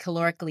that's more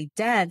calorically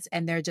dense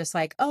and they're just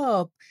like,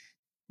 oh,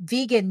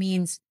 vegan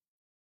means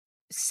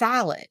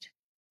salad.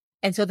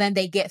 And so then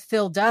they get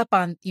filled up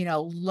on,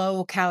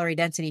 low calorie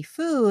density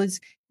foods.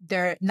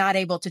 They're not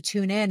able to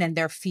tune in and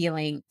they're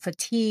feeling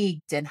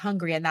fatigued and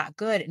hungry and not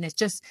good. And it's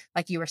just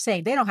like you were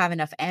saying, they don't have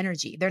enough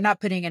energy. They're not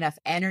putting enough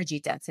energy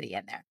density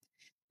in there.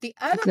 The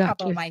other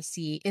problem I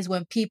see is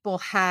when people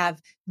have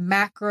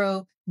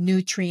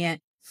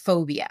macronutrient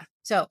phobia.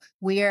 So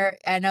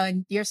I know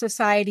in your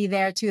society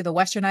there too, the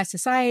Westernized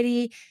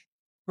society,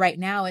 right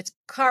now it's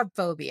carb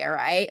phobia,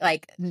 right?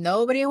 Like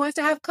nobody wants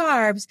to have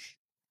carbs.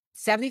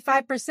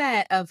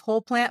 75% of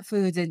whole plant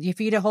foods, and if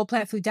you eat a whole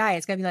plant food diet,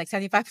 it's going to be like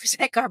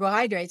 75%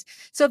 carbohydrates.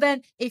 So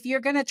then if you're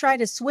going to try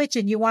to switch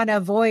and you want to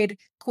avoid,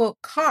 quote,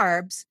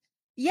 carbs,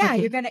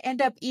 you're going to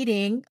end up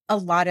eating a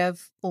lot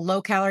of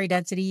low calorie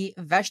density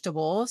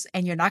vegetables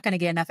and you're not going to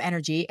get enough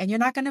energy and you're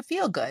not going to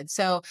feel good.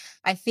 So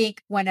I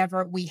think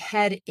whenever we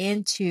head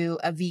into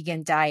a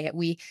vegan diet,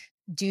 we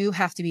do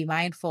have to be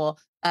mindful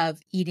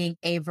of eating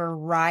a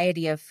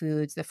variety of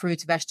foods, the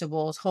fruits,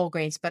 vegetables, whole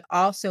grains, but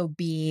also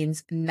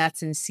beans,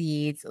 nuts and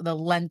seeds, the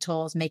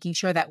lentils, making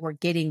sure that we're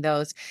getting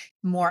those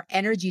more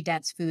energy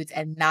dense foods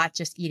and not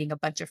just eating a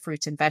bunch of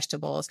fruits and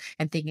vegetables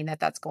and thinking that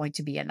that's going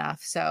to be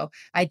enough. So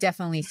I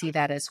definitely see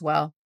that as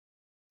well.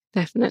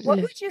 What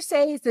definitely. would you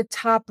say is the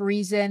top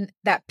reason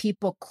that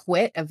people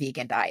quit a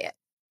vegan diet?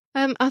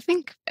 I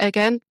think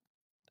again,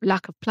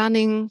 lack of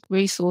planning,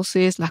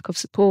 resources, lack of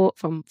support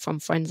from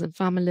friends and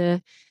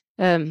family.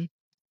 Um,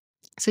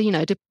 so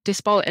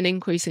despite an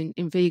increase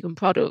in vegan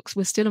products,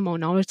 we're still a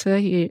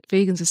minority.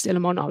 Vegans are still a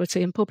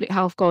minority, and public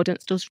health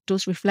guidance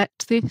does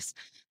reflect this.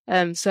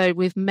 So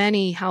with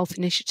many health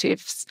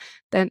initiatives,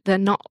 they're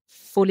not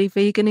fully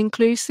vegan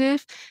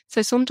inclusive.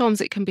 So sometimes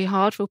it can be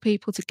hard for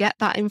people to get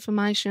that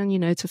information,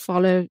 to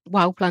follow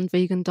well-planned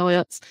vegan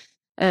diets.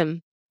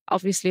 Um,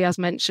 Obviously, as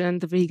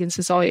mentioned, the Vegan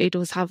Society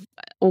does have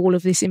all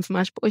of this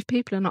information, but if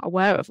people are not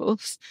aware of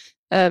us,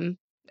 um,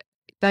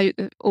 they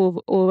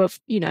or of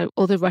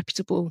other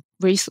reputable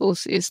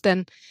resources,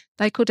 then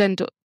they could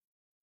end up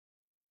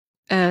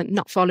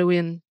not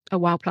following a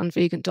well-planned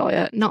vegan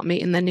diet, not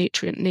meeting their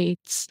nutrient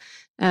needs,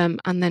 and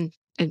then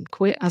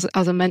quit. As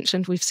I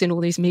mentioned, we've seen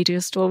all these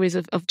media stories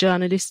of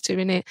journalists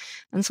doing it,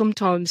 and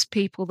sometimes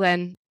people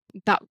then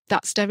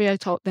that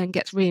stereotype then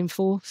gets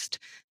reinforced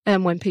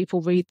when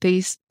people read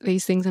these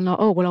things and like,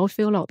 oh well, I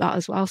feel like that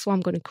as well, so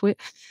I'm going to quit.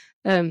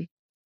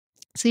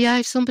 So yeah,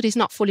 if somebody's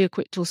not fully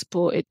equipped or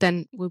supported,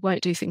 then we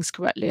won't do things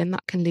correctly, and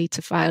that can lead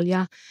to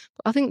failure.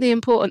 But I think the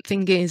important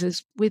thing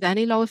is with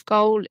any life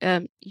goal,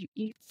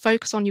 you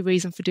focus on your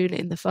reason for doing it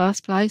in the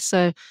first place.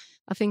 So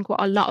I think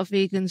what a lot of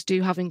vegans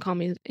do have in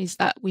common is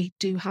that we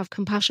do have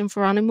compassion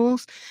for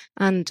animals,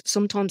 and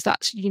sometimes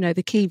that's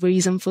the key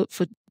reason for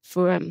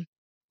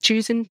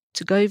choosing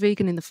to go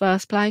vegan in the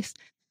first place.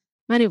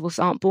 Many of us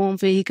aren't born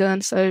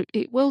vegan, so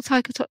it will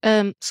take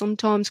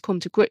sometimes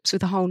come to grips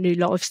with a whole new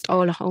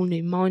lifestyle, a whole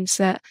new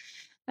mindset,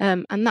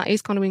 and that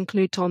is going to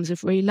include times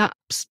of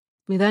relapse.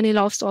 With any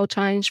lifestyle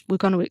change, we're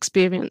going to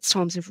experience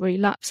times of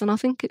relapse, and I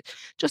think it's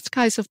just a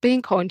case of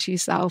being kind to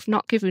yourself,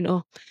 not giving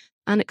up,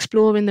 and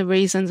exploring the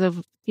reasons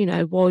of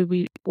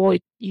why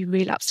you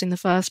relapsed in the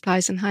first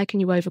place, and how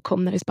can you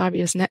overcome those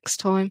barriers next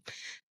time,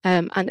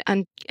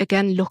 and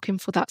again looking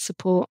for that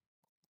support.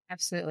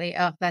 Absolutely.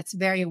 Oh, that's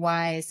very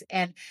wise.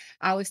 And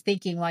I was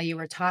thinking while you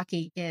were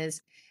talking is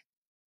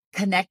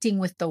connecting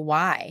with the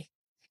why,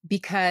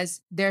 because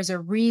there's a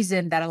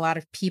reason that a lot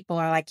of people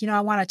are like,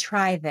 I want to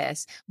try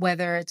this,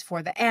 whether it's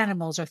for the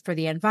animals or for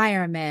the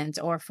environment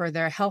or for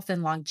their health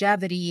and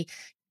longevity,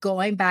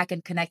 going back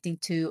and connecting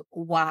to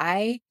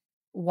why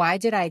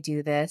did I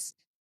do this?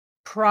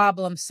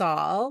 Problem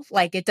solve.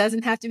 Like it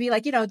doesn't have to be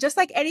like, just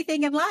like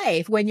anything in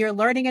life, when you're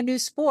learning a new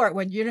sport,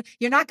 when you're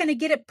not going to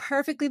get it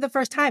perfectly the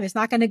first time. It's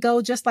not going to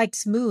go just like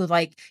smooth,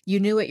 like you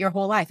knew it your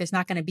whole life. It's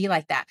not going to be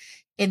like that.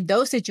 In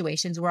those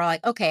situations, we're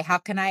like, okay, how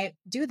can I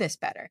do this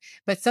better?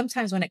 But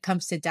sometimes when it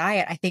comes to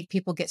diet, I think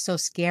people get so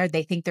scared,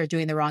 they think they're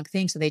doing the wrong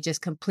thing. So they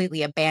just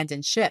completely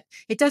abandon ship.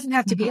 It doesn't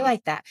have to be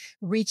like that.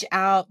 Reach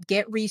out,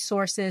 get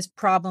resources,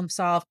 problem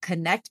solve,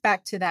 connect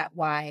back to that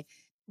why,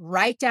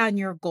 write down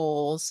your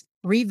goals,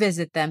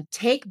 revisit them,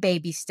 take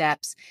baby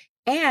steps,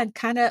 and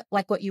kind of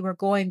like what you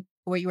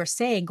were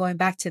saying, going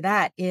back to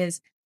that is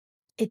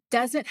it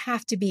doesn't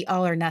have to be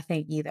all or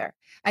nothing either.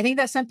 I think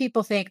that some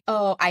people think,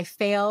 oh, I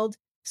failed,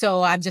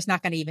 so I'm just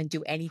not going to even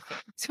do anything.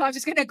 So I'm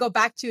just going to go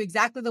back to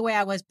exactly the way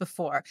I was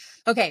before.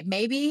 Okay,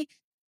 maybe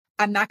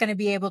I'm not going to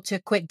be able to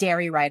quit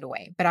dairy right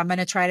away, but I'm going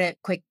to try to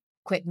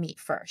quit meat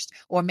first.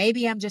 Or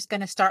maybe I'm just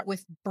going to start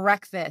with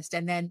breakfast.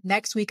 And then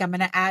next week I'm going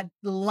to add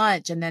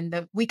lunch. And then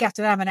the week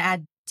after that, I'm going to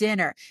add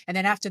dinner. And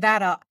then after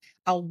that,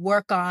 I'll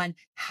work on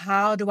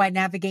how do I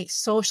navigate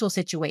social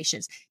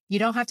situations. You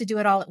don't have to do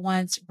it all at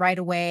once right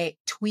away.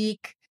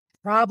 Tweak,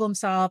 problem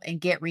solve, and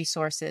get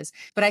resources.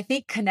 But I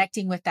think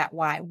connecting with that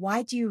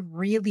why do you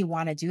really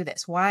want to do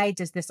this? Why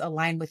does this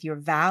align with your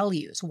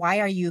values? Why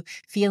are you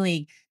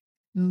feeling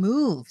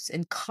moved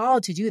and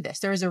called to do this?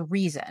 There is a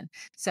reason.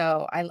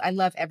 So I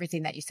love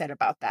everything that you said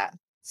about that.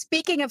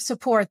 Speaking of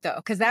support though,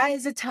 because that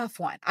is a tough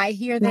one. I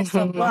hear this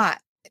a lot.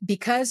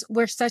 Because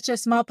we're such a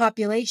small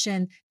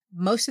population,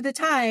 most of the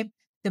time,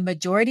 the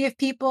majority of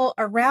people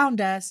around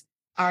us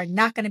are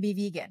not going to be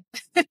vegan.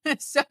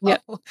 So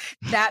Yep.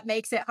 that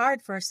makes it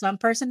hard for some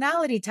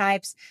personality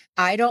types.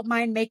 I don't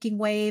mind making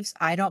waves.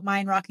 I don't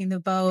mind rocking the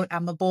boat.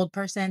 I'm a bold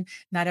person.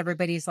 Not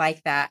everybody's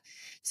like that.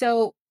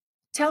 So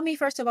tell me,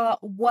 first of all,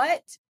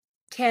 what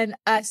can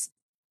us,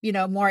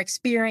 more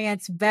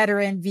experienced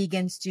veteran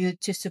vegans do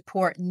to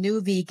support new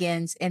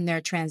vegans in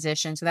their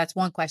transition? So that's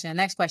one question. The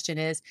next question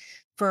is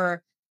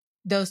for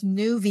those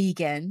new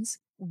vegans,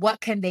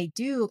 what can they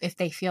do if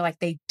they feel like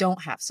they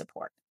don't have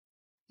support?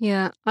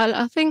 Yeah,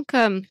 I think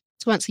to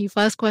answer your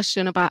first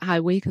question about how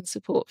we can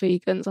support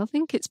vegans, I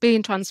think it's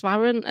being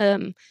transparent,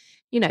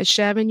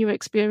 sharing your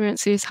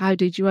experiences. How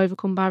did you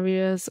overcome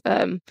barriers?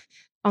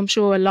 I'm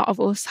sure a lot of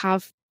us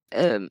have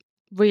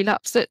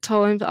relapsed at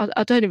times.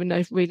 I don't even know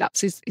if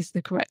relapse is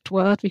the correct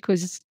word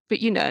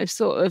but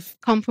sort of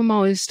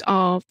compromised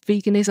our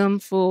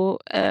veganism for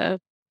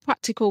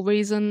practical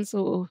reasons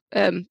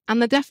and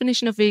the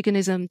definition of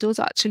veganism does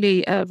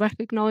actually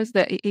recognize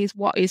that it is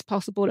what is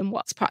possible and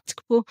what's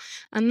practicable,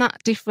 and that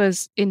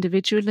differs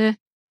individually.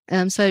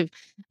 So,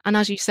 and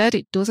as you said,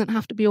 it doesn't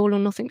have to be all or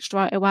nothing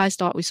straight away.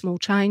 Start with small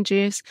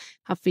changes,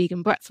 have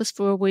vegan breakfast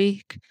for a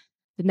week.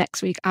 The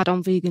next week, add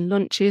on vegan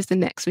lunches. The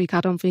next week,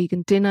 add on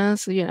vegan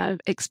dinners. So,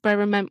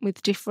 experiment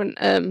with different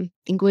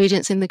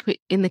ingredients in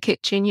the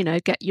kitchen.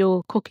 Get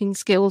your cooking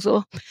skills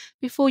up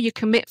before you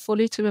commit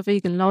fully to a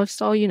vegan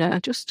lifestyle.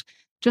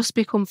 Just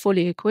become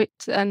fully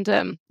equipped.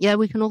 And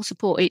we can all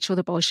support each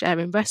other by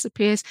sharing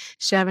recipes,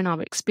 sharing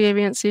our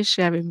experiences,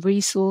 sharing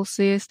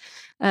resources.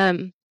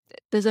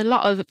 There's a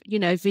lot of,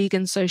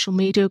 vegan social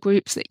media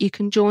groups that you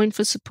can join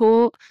for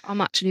support.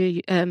 I'm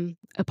actually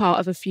a part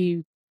of a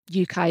few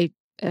UK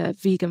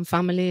vegan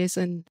families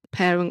and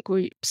parent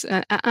groups,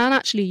 and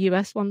actually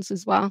US ones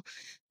as well.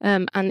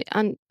 And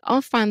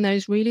I find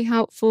those really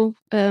helpful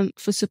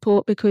for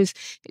support, because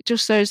it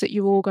just shows that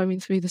you're all going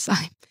through the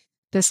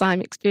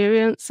same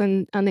experience,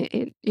 and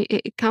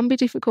it can be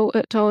difficult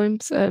at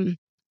times.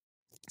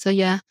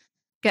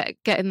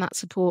 Getting that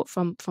support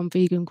from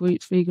vegan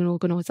groups, vegan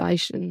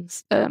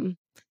organisations. And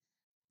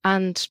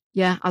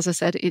as I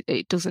said,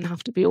 it doesn't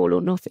have to be all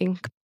or nothing.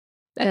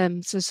 So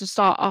to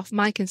start off,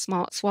 making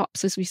smart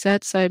swaps, as we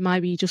said. So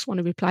maybe you just want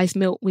to replace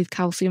milk with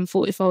calcium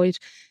fortified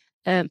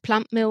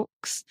plant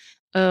milks,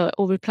 or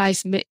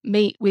replace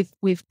meat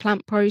with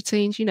plant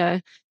proteins.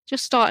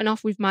 Just starting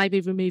off with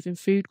maybe removing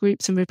food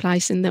groups and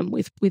replacing them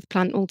with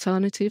plant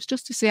alternatives,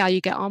 just to see how you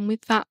get on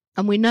with that.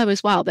 And we know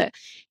as well that,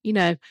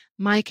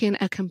 making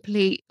a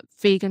complete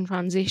vegan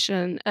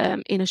transition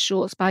in a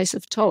short space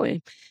of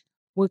time,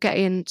 we're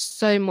getting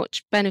so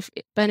much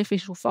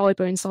beneficial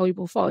fibre,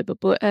 insoluble fibre,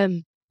 but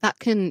that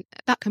can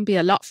be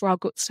a lot for our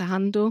guts to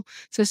handle.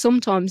 So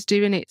sometimes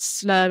doing it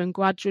slow and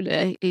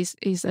gradually is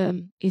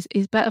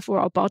better for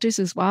our bodies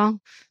as well.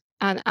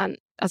 And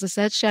as I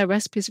said, share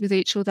recipes with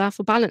each other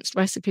for balanced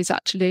recipes.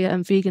 Actually,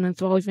 Vegan and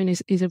Thriving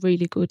is a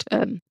really good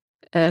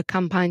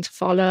campaign to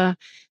follow.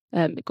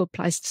 A good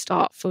place to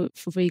start for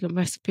vegan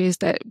recipes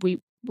that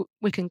we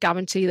can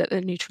guarantee that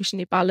they're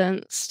nutritionally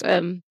balanced.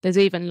 There's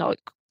even like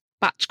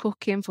batch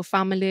cooking for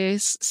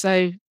families.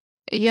 So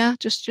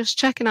just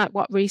checking out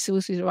what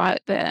resources are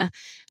out there,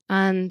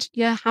 and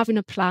having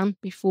a plan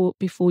before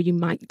you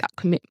make that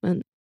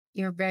commitment.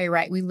 You're very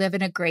right. We live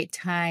in a great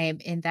time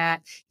in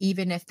that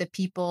even if the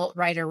people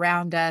right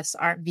around us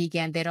aren't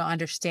vegan, they don't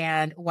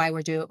understand why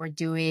we're doing what we're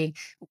doing.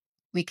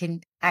 We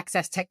can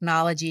access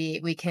technology.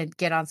 We can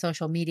get on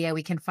social media.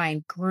 We can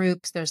find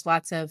groups. There's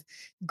lots of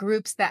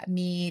groups that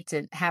meet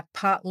and have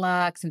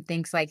potlucks and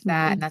things like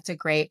that. Mm-hmm. And that's a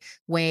great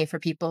way for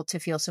people to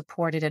feel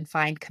supported and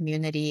find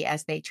community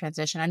as they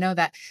transition. I know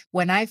that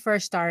when I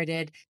first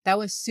started, that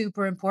was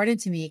super important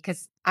to me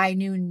because I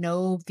knew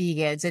no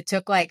vegans. It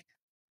took like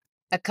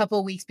a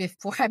couple weeks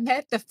before I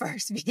met the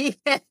first vegan.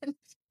 I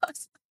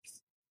was like,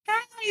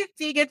 hey,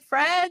 vegan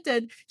friend.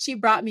 And she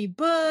brought me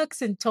books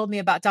and told me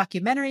about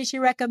documentaries she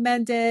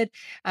recommended.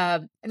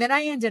 And then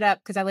I ended up,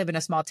 because I live in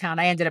a small town,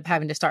 I ended up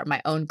having to start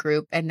my own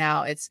group. And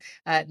now it's,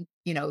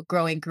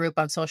 growing group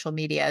on social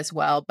media as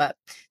well. But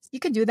you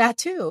can do that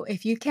too.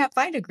 If you can't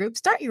find a group,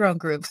 start your own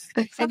group.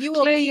 Exactly, and you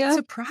will be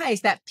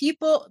surprised that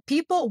people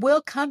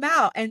will come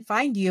out and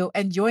find you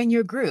and join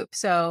your group.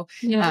 So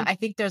I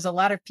think there's a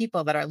lot of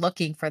people that are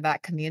looking for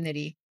that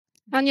community.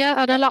 And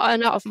a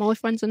lot of my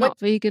friends are not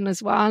vegan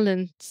as well.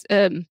 And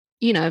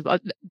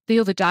the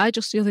other day,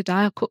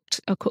 I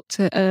cooked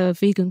a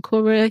vegan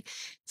curry.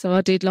 So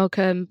I did like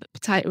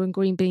potato and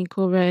green bean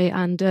curry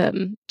and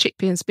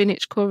chickpea and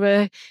spinach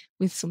curry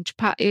with some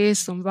chapatis,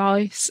 some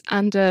rice,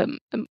 and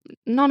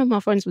none of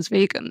my friends was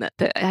vegan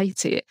that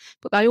ate it,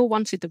 but they all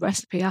wanted the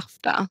recipe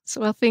after.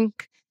 So I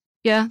think,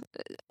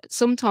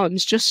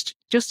 sometimes just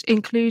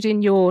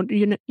including your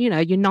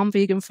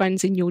non-vegan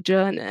friends in your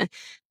journey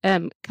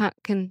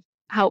can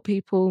help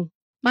people,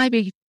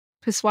 maybe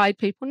persuade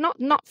people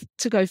not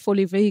to go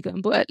fully vegan,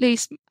 but at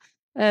least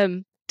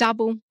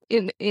dabble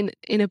in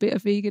a bit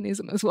of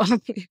veganism as well,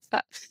 if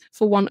that,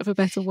 for want of a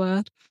better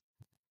word.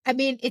 I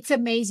mean, it's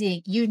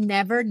amazing. You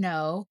never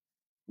know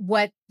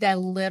what that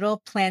little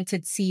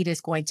planted seed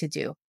is going to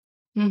do.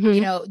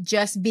 Mm-hmm.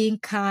 Just being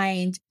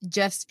kind,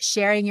 just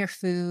sharing your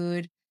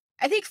food.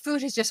 I think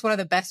food is just one of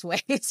the best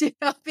ways,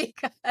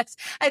 because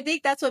I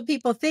think that's what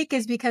people think,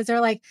 is because they're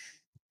like,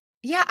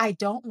 yeah, I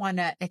don't want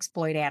to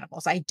exploit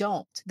animals. I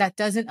don't. That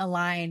doesn't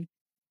align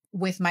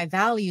with my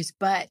values,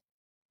 but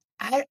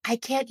I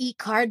can't eat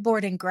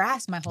cardboard and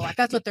grass my whole life.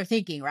 That's what they're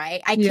thinking,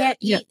 right? I can't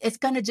eat. It's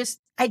going to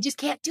I just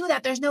can't do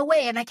that. There's no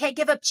way. And I can't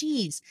give up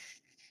cheese.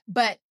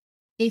 But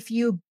if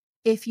you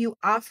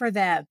offer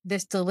them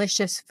this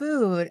delicious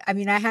food, I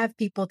mean, I have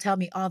people tell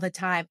me all the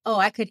time, oh,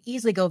 I could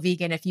easily go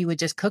vegan if you would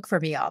just cook for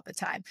me all the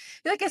time.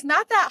 Like, it's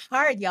not that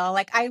hard, y'all.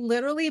 Like, I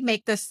literally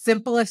make the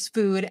simplest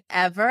food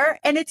ever,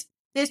 and it's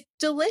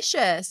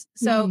delicious.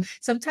 So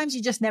sometimes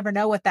you just never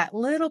know what that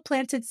little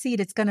planted seed,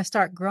 it's going to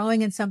start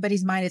growing in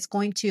somebody's mind. It's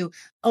going to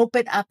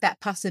open up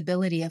that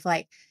possibility of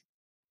like,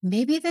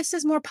 maybe this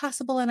is more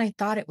possible than I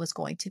thought it was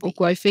going to be. Or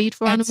grow feed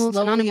for animals,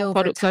 and animal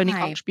products only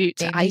contribute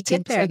to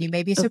 18% you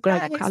may be of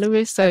global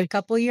calories. So a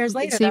couple of years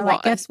later, they're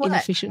like, guess what?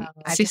 I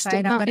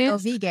decided I'm going to go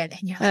vegan.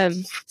 And you're like,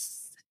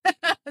 yes.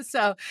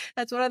 So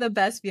that's one of the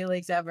best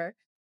feelings ever.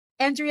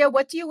 Andrea,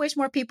 what do you wish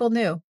more people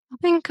knew? I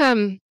think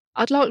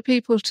I'd like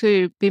people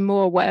to be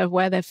more aware of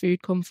where their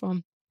food come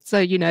from. So,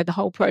 you know, the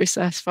whole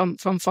process from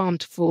farm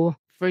to fork.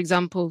 For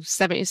example,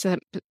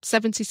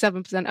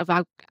 77%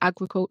 of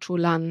agricultural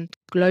land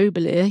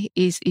globally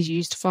is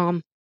used to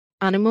farm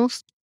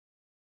animals.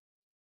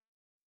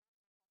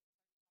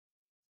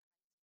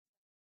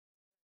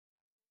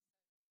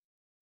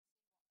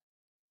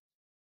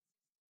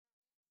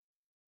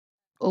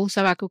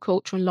 Also,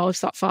 agriculture and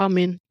livestock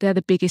farming, they're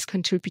the biggest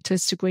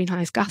contributors to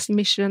greenhouse gas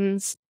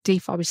emissions,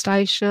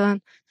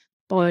 deforestation,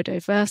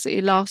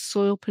 biodiversity loss,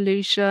 soil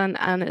pollution,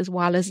 and as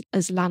well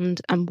as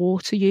land and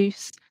water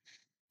use.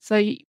 So,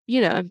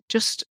 you know,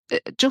 just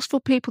for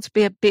people to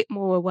be a bit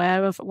more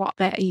aware of what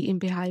their eating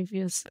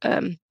behaviours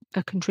are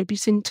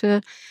contributing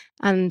to.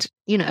 And,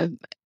 you know,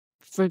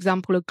 for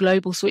example, a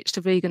global switch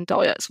to vegan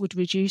diets would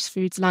reduce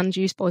food's land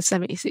use by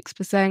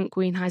 76%,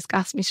 greenhouse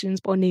gas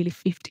emissions by nearly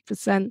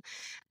 50%.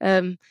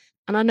 And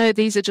I know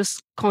these are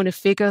just kind of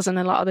figures, and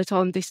a lot of the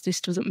time this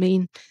doesn't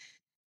mean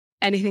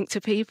anything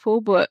to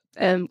people, but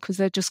because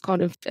they're just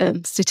kind of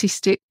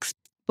statistics.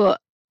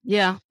 But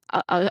yeah,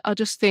 I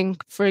just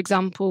think, for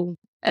example,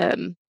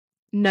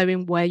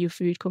 knowing where your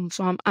food comes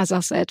from. As I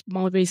said,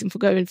 my reason for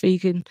going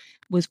vegan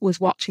was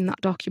watching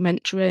that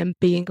documentary and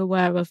being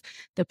aware of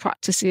the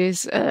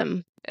practices,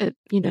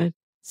 you know,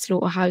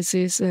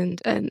 slaughterhouses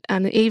and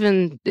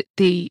even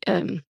the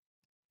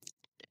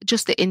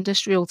just the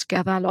industry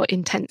altogether, like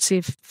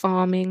intensive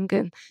farming.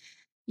 And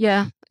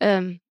yeah,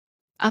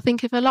 I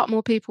think if a lot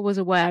more people was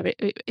aware,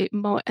 it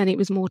might, and it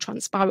was more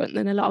transparent,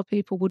 then a lot of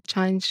people would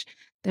change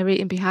their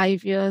eating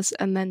behaviours,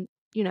 and then,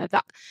 you know,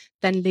 that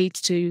then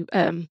leads to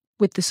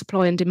with the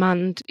supply and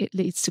demand, it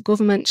leads to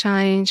government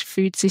change,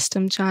 food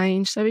system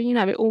change. So, you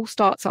know, it all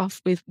starts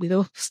off with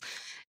us,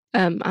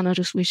 and I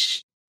just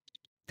wish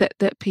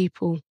that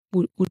people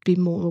would be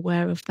more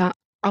aware of that.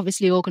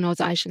 Obviously,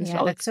 organisations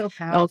like, that's so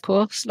powerful. of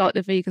course, like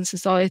the Vegan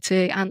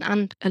Society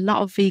and a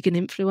lot of vegan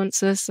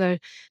influencers. So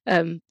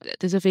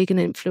there's a vegan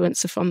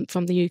influencer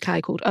from the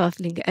UK called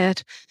Earthling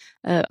Ed.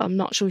 I'm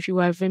not sure if you're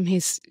aware of him.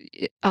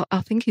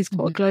 I think he's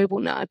quite global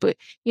now. But,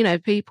 you know,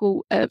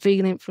 people,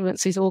 vegan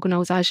influencers,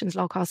 organisations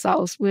like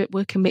ourselves,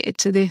 we're committed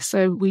to this.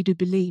 So we do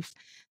believe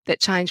that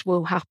change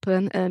will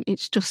happen.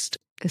 It's just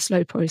a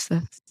slow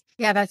process.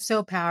 Yeah, that's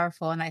so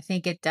powerful. And I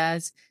think it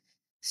does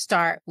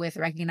start with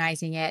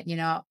recognizing it. You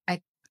know,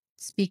 I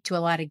speak to a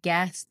lot of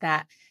guests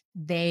that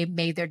they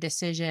made their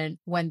decision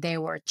when they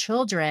were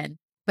children,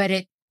 but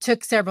it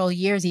took several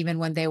years, even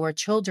when they were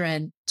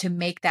children, to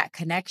make that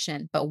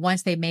connection. But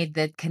once they made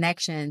the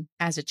connection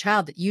as a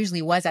child, it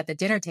usually was at the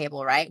dinner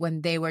table, right?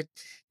 When they were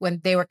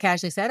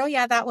casually said, "Oh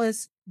yeah, that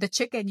was the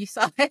chicken you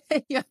saw at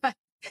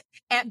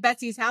Aunt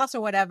Betsy's house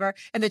or whatever,"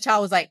 and the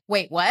child was like,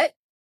 "Wait, what?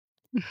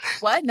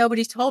 What?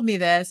 Nobody's told me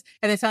this."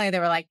 And then suddenly they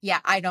were like, "Yeah,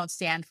 I don't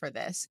stand for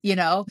this," you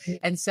know?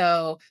 And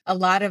so a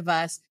lot of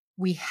us,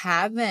 we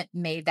haven't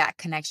made that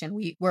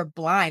connection. We're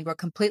blind. We're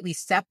completely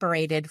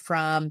separated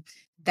from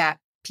that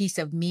piece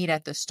of meat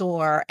at the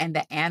store and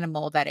the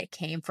animal that it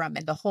came from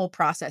and the whole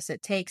process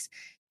it takes,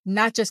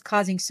 not just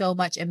causing so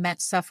much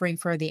immense suffering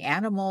for the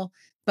animal,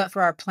 but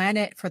for our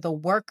planet, for the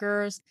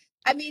workers.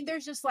 I mean,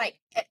 there's just like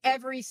at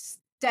every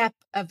step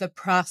of the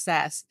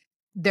process,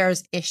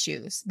 there's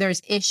issues.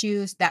 There's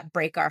issues that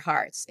break our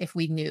hearts. If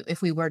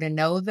we were to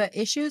know the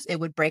issues, it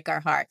would break our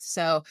hearts.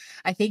 So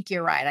I think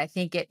you're right. I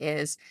think it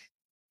is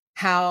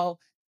how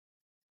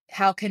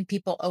can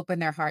people open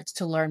their hearts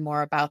to learn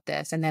more about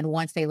this? And then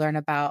once they learn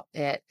about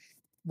it,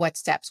 what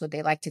steps would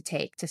they like to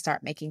take to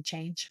start making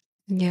change?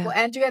 Yeah. Well,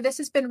 Andrea, this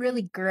has been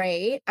really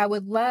great. I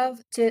would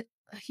love to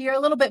hear a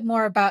little bit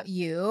more about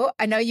you.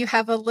 I know you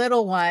have a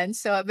little one,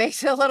 so it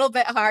makes it a little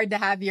bit hard to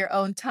have your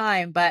own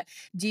time, but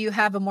do you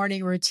have a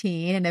morning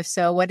routine? And if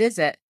so, what is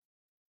it?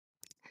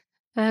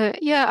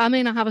 Yeah, I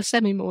mean, I have a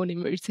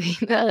semi-morning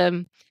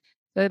routine.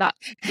 So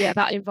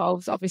that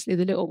involves obviously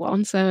the little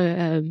one.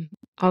 So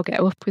I'll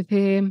get up with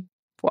him.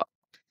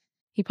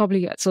 He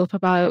probably gets up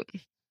about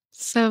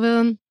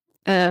 7.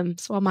 So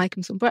I'll make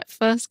him some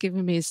breakfast, give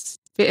him his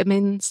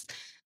vitamins,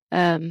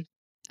 and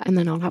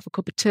then I'll have a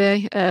cup of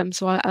tea.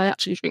 So I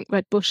actually drink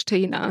red bush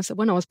tea now. So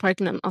when I was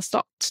pregnant, I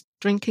stopped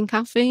drinking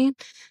caffeine,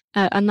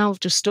 and now I've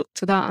just stuck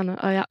to that, and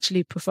I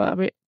actually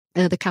prefer it.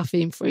 The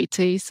caffeine-free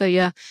tea. So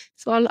yeah,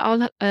 so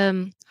I'll have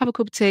a cup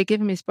of tea, give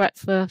him his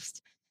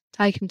breakfast,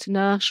 take him to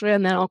nursery,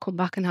 and then I'll come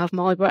back and have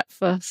my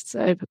breakfast.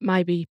 So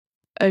maybe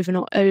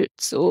overnight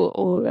oats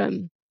or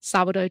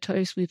sourdough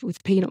toast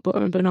with peanut butter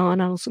and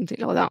banana or something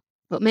like that.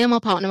 But me and my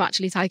partner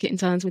actually take it in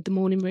turns with the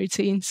morning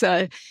routine.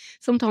 So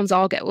sometimes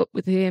I'll get up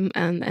with him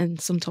and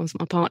sometimes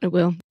my partner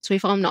will. So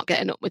if I'm not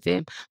getting up with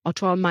him, I'll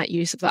try and make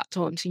use of that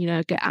time to, you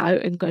know, get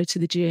out and go to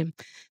the gym.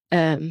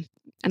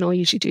 And I'll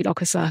usually do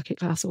like a circuit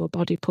class or a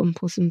body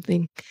pump or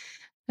something.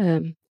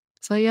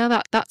 So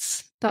yeah,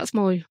 that's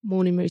my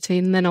morning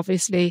routine. And then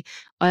obviously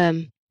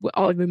I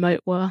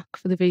remote work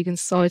for the Vegan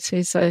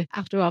Society. So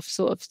after I've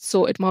sort of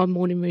sorted my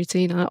morning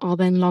routine, I'll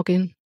then log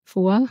in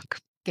for work.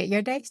 Get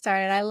your day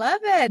started. I love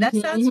it. That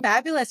sounds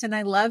fabulous. And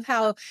I love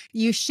how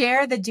you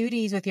share the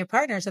duties with your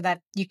partner so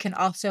that you can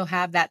also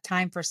have that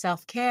time for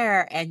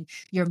self-care and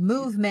your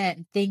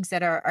movement, things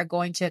that are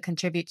going to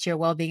contribute to your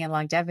well-being and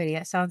longevity.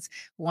 That sounds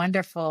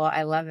wonderful.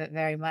 I love it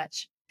very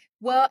much.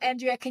 Well,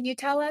 Andrea, can you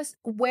tell us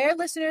where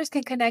listeners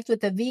can connect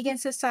with the Vegan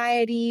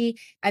Society?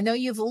 I know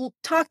you've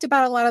talked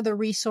about a lot of the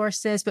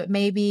resources, but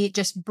maybe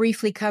just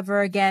briefly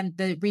cover again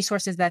the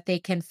resources that they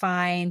can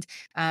find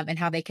and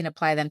how they can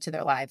apply them to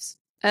their lives.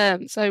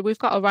 So we've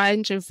got a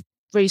range of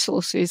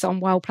resources on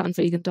well-planned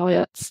vegan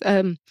diets.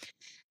 So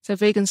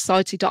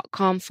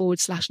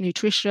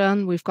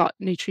vegansociety.com/nutrition. We've got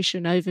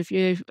nutrition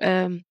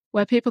overview,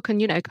 where people can,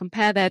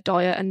 compare their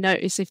diet and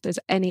notice if there's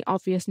any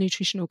obvious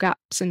nutritional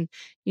gaps and,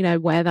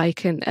 where they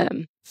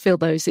can fill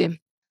those in.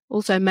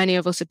 Also, many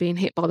of us are being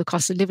hit by the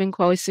cost of living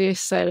crisis.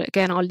 So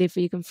again, our Live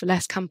Vegan for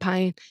Less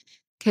campaign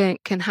can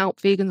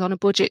help vegans on a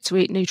budget to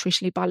eat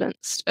nutritionally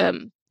balanced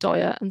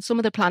diet. And some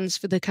of the plans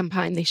for the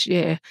campaign this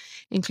year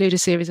include a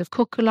series of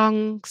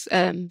cook-alongs,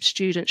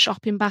 student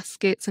shopping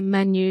baskets and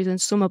menus,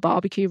 and summer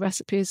barbecue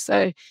recipes.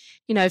 So,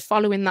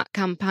 following that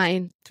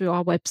campaign through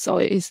our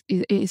website is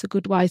a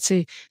good way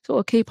to sort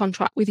of keep on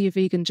track with your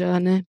vegan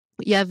journey.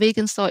 Yeah,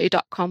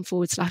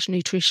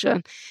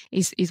 vegansociety.com/nutrition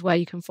is where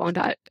you can find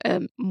out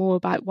more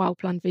about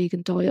well-planned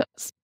vegan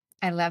diets.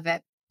 I love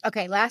it.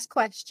 Okay, last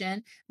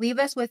question. Leave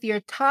us with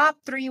your top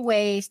 3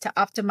 ways to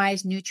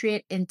optimize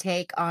nutrient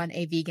intake on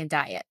a vegan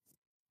diet.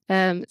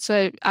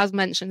 So as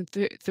mentioned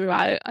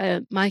throughout,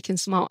 making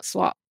smart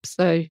swaps.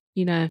 So,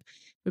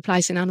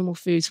 replacing animal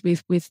foods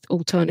with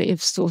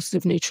alternative sources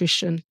of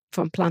nutrition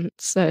from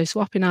plants. So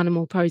swapping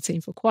animal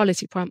protein for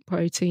quality plant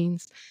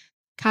proteins,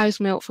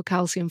 cow's milk for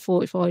calcium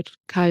fortified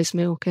cow's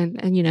milk,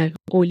 and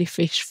oily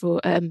fish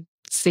for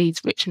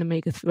seeds rich in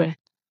omega-3.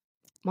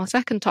 My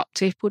second top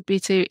tip would be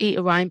to eat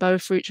a rainbow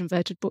of fruit and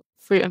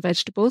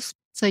vegetables.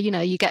 So,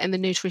 you're getting the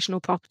nutritional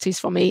properties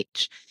from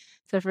each.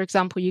 So, for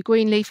example, your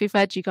green leafy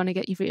veg, you're going to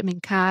get your vitamin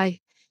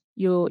K.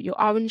 Your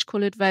orange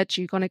coloured veg,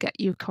 you're going to get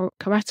your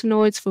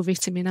carotenoids for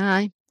vitamin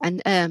A.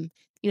 And,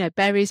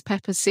 berries,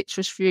 peppers,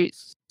 citrus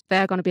fruits,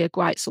 they're going to be a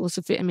great source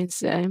of vitamin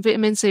C. And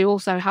vitamin C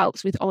also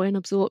helps with iron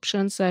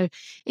absorption. So,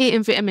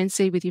 eating vitamin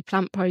C with your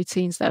plant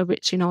proteins that are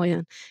rich in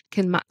iron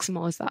can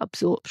maximise that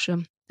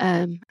absorption.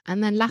 And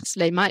then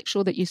lastly, make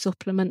sure that you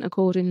supplement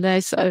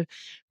accordingly. So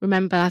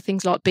remember,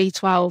 things like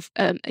B12,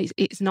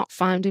 it's not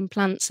found in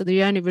plants. So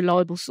the only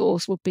reliable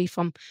source would be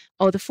from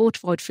either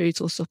fortified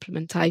foods or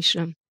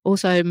supplementation.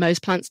 Also,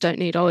 most plants don't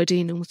need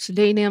iodine or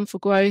selenium for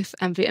growth,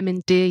 and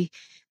vitamin D,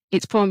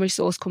 its primary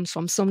source comes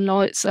from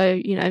sunlight.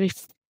 So,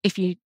 if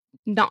you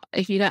don't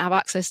have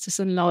access to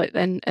sunlight,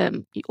 then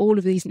all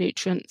of these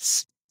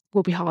nutrients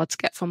will be hard to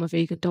get from a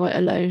vegan diet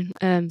alone.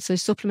 So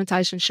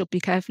supplementation should be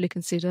carefully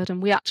considered. And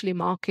we actually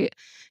market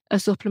a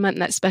supplement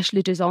that's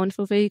specially designed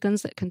for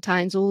vegans that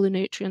contains all the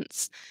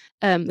nutrients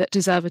that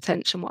deserve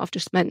attention, what I've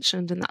just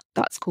mentioned, and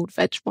that's called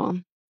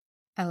Veggie.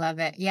 I love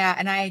it. Yeah.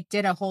 And I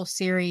did a whole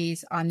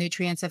series on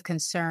nutrients of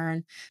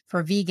concern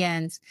for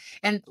vegans.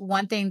 And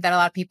one thing that a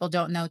lot of people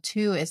don't know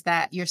too is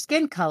that your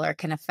skin color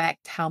can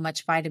affect how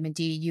much vitamin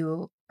D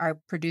you are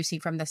producing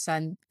from the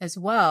sun as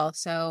well.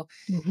 So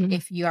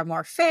if you are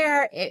more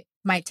fair, it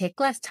might take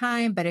less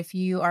time, but if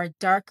you are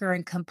darker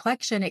in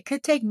complexion, it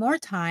could take more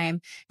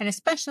time. And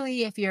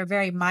especially if you're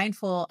very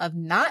mindful of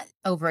not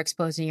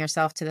overexposing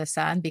yourself to the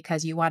sun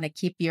because you want to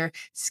keep your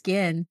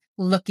skin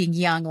looking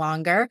young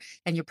longer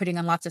and you're putting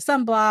on lots of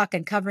sunblock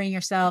and covering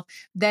yourself,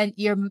 then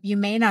you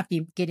may not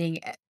be getting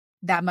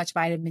that much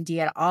vitamin D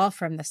at all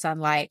from the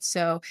sunlight.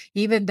 So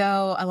even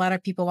though a lot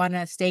of people want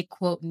to stay,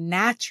 quote,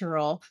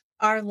 natural,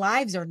 our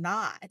lives are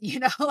not,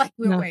 like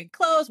we're wearing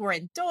clothes, we're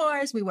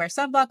indoors, we wear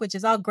sunblock, which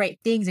is all great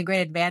things and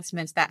great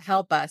advancements that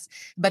help us.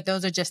 But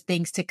those are just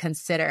things to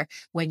consider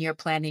when you're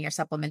planning your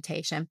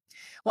supplementation.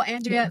 Well,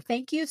 Andrea,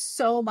 thank you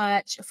so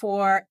much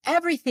for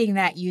everything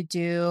that you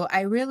do.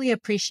 I really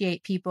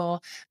appreciate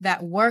people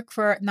that work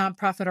for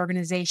nonprofit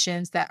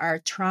organizations that are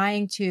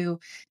trying to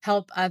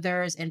help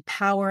others,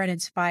 empower and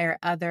inspire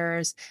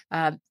others,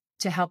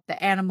 to help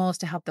the animals,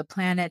 to help the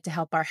planet, to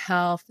help our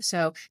health.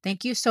 So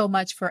thank you so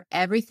much for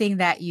everything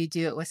that you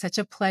do. It was such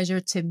a pleasure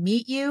to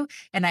meet you,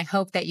 and I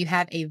hope that you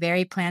have a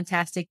very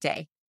plantastic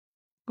day.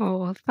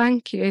 Oh,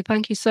 thank you.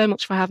 Thank you so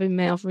much for having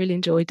me. I've really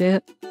enjoyed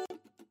it.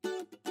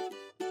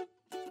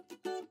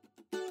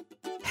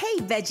 Hey,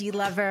 veggie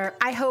lover.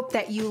 I hope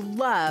that you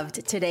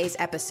loved today's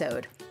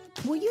episode.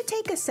 Will you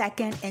take a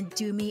second and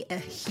do me a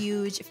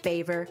huge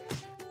favor?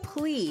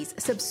 Please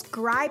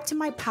subscribe to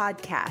my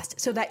podcast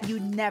so that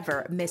you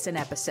never miss an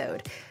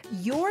episode.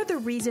 You're the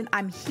reason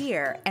I'm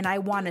here, and I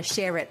want to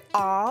share it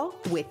all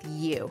with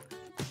you.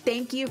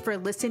 Thank you for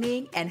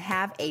listening, and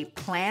have a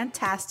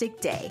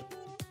plantastic day.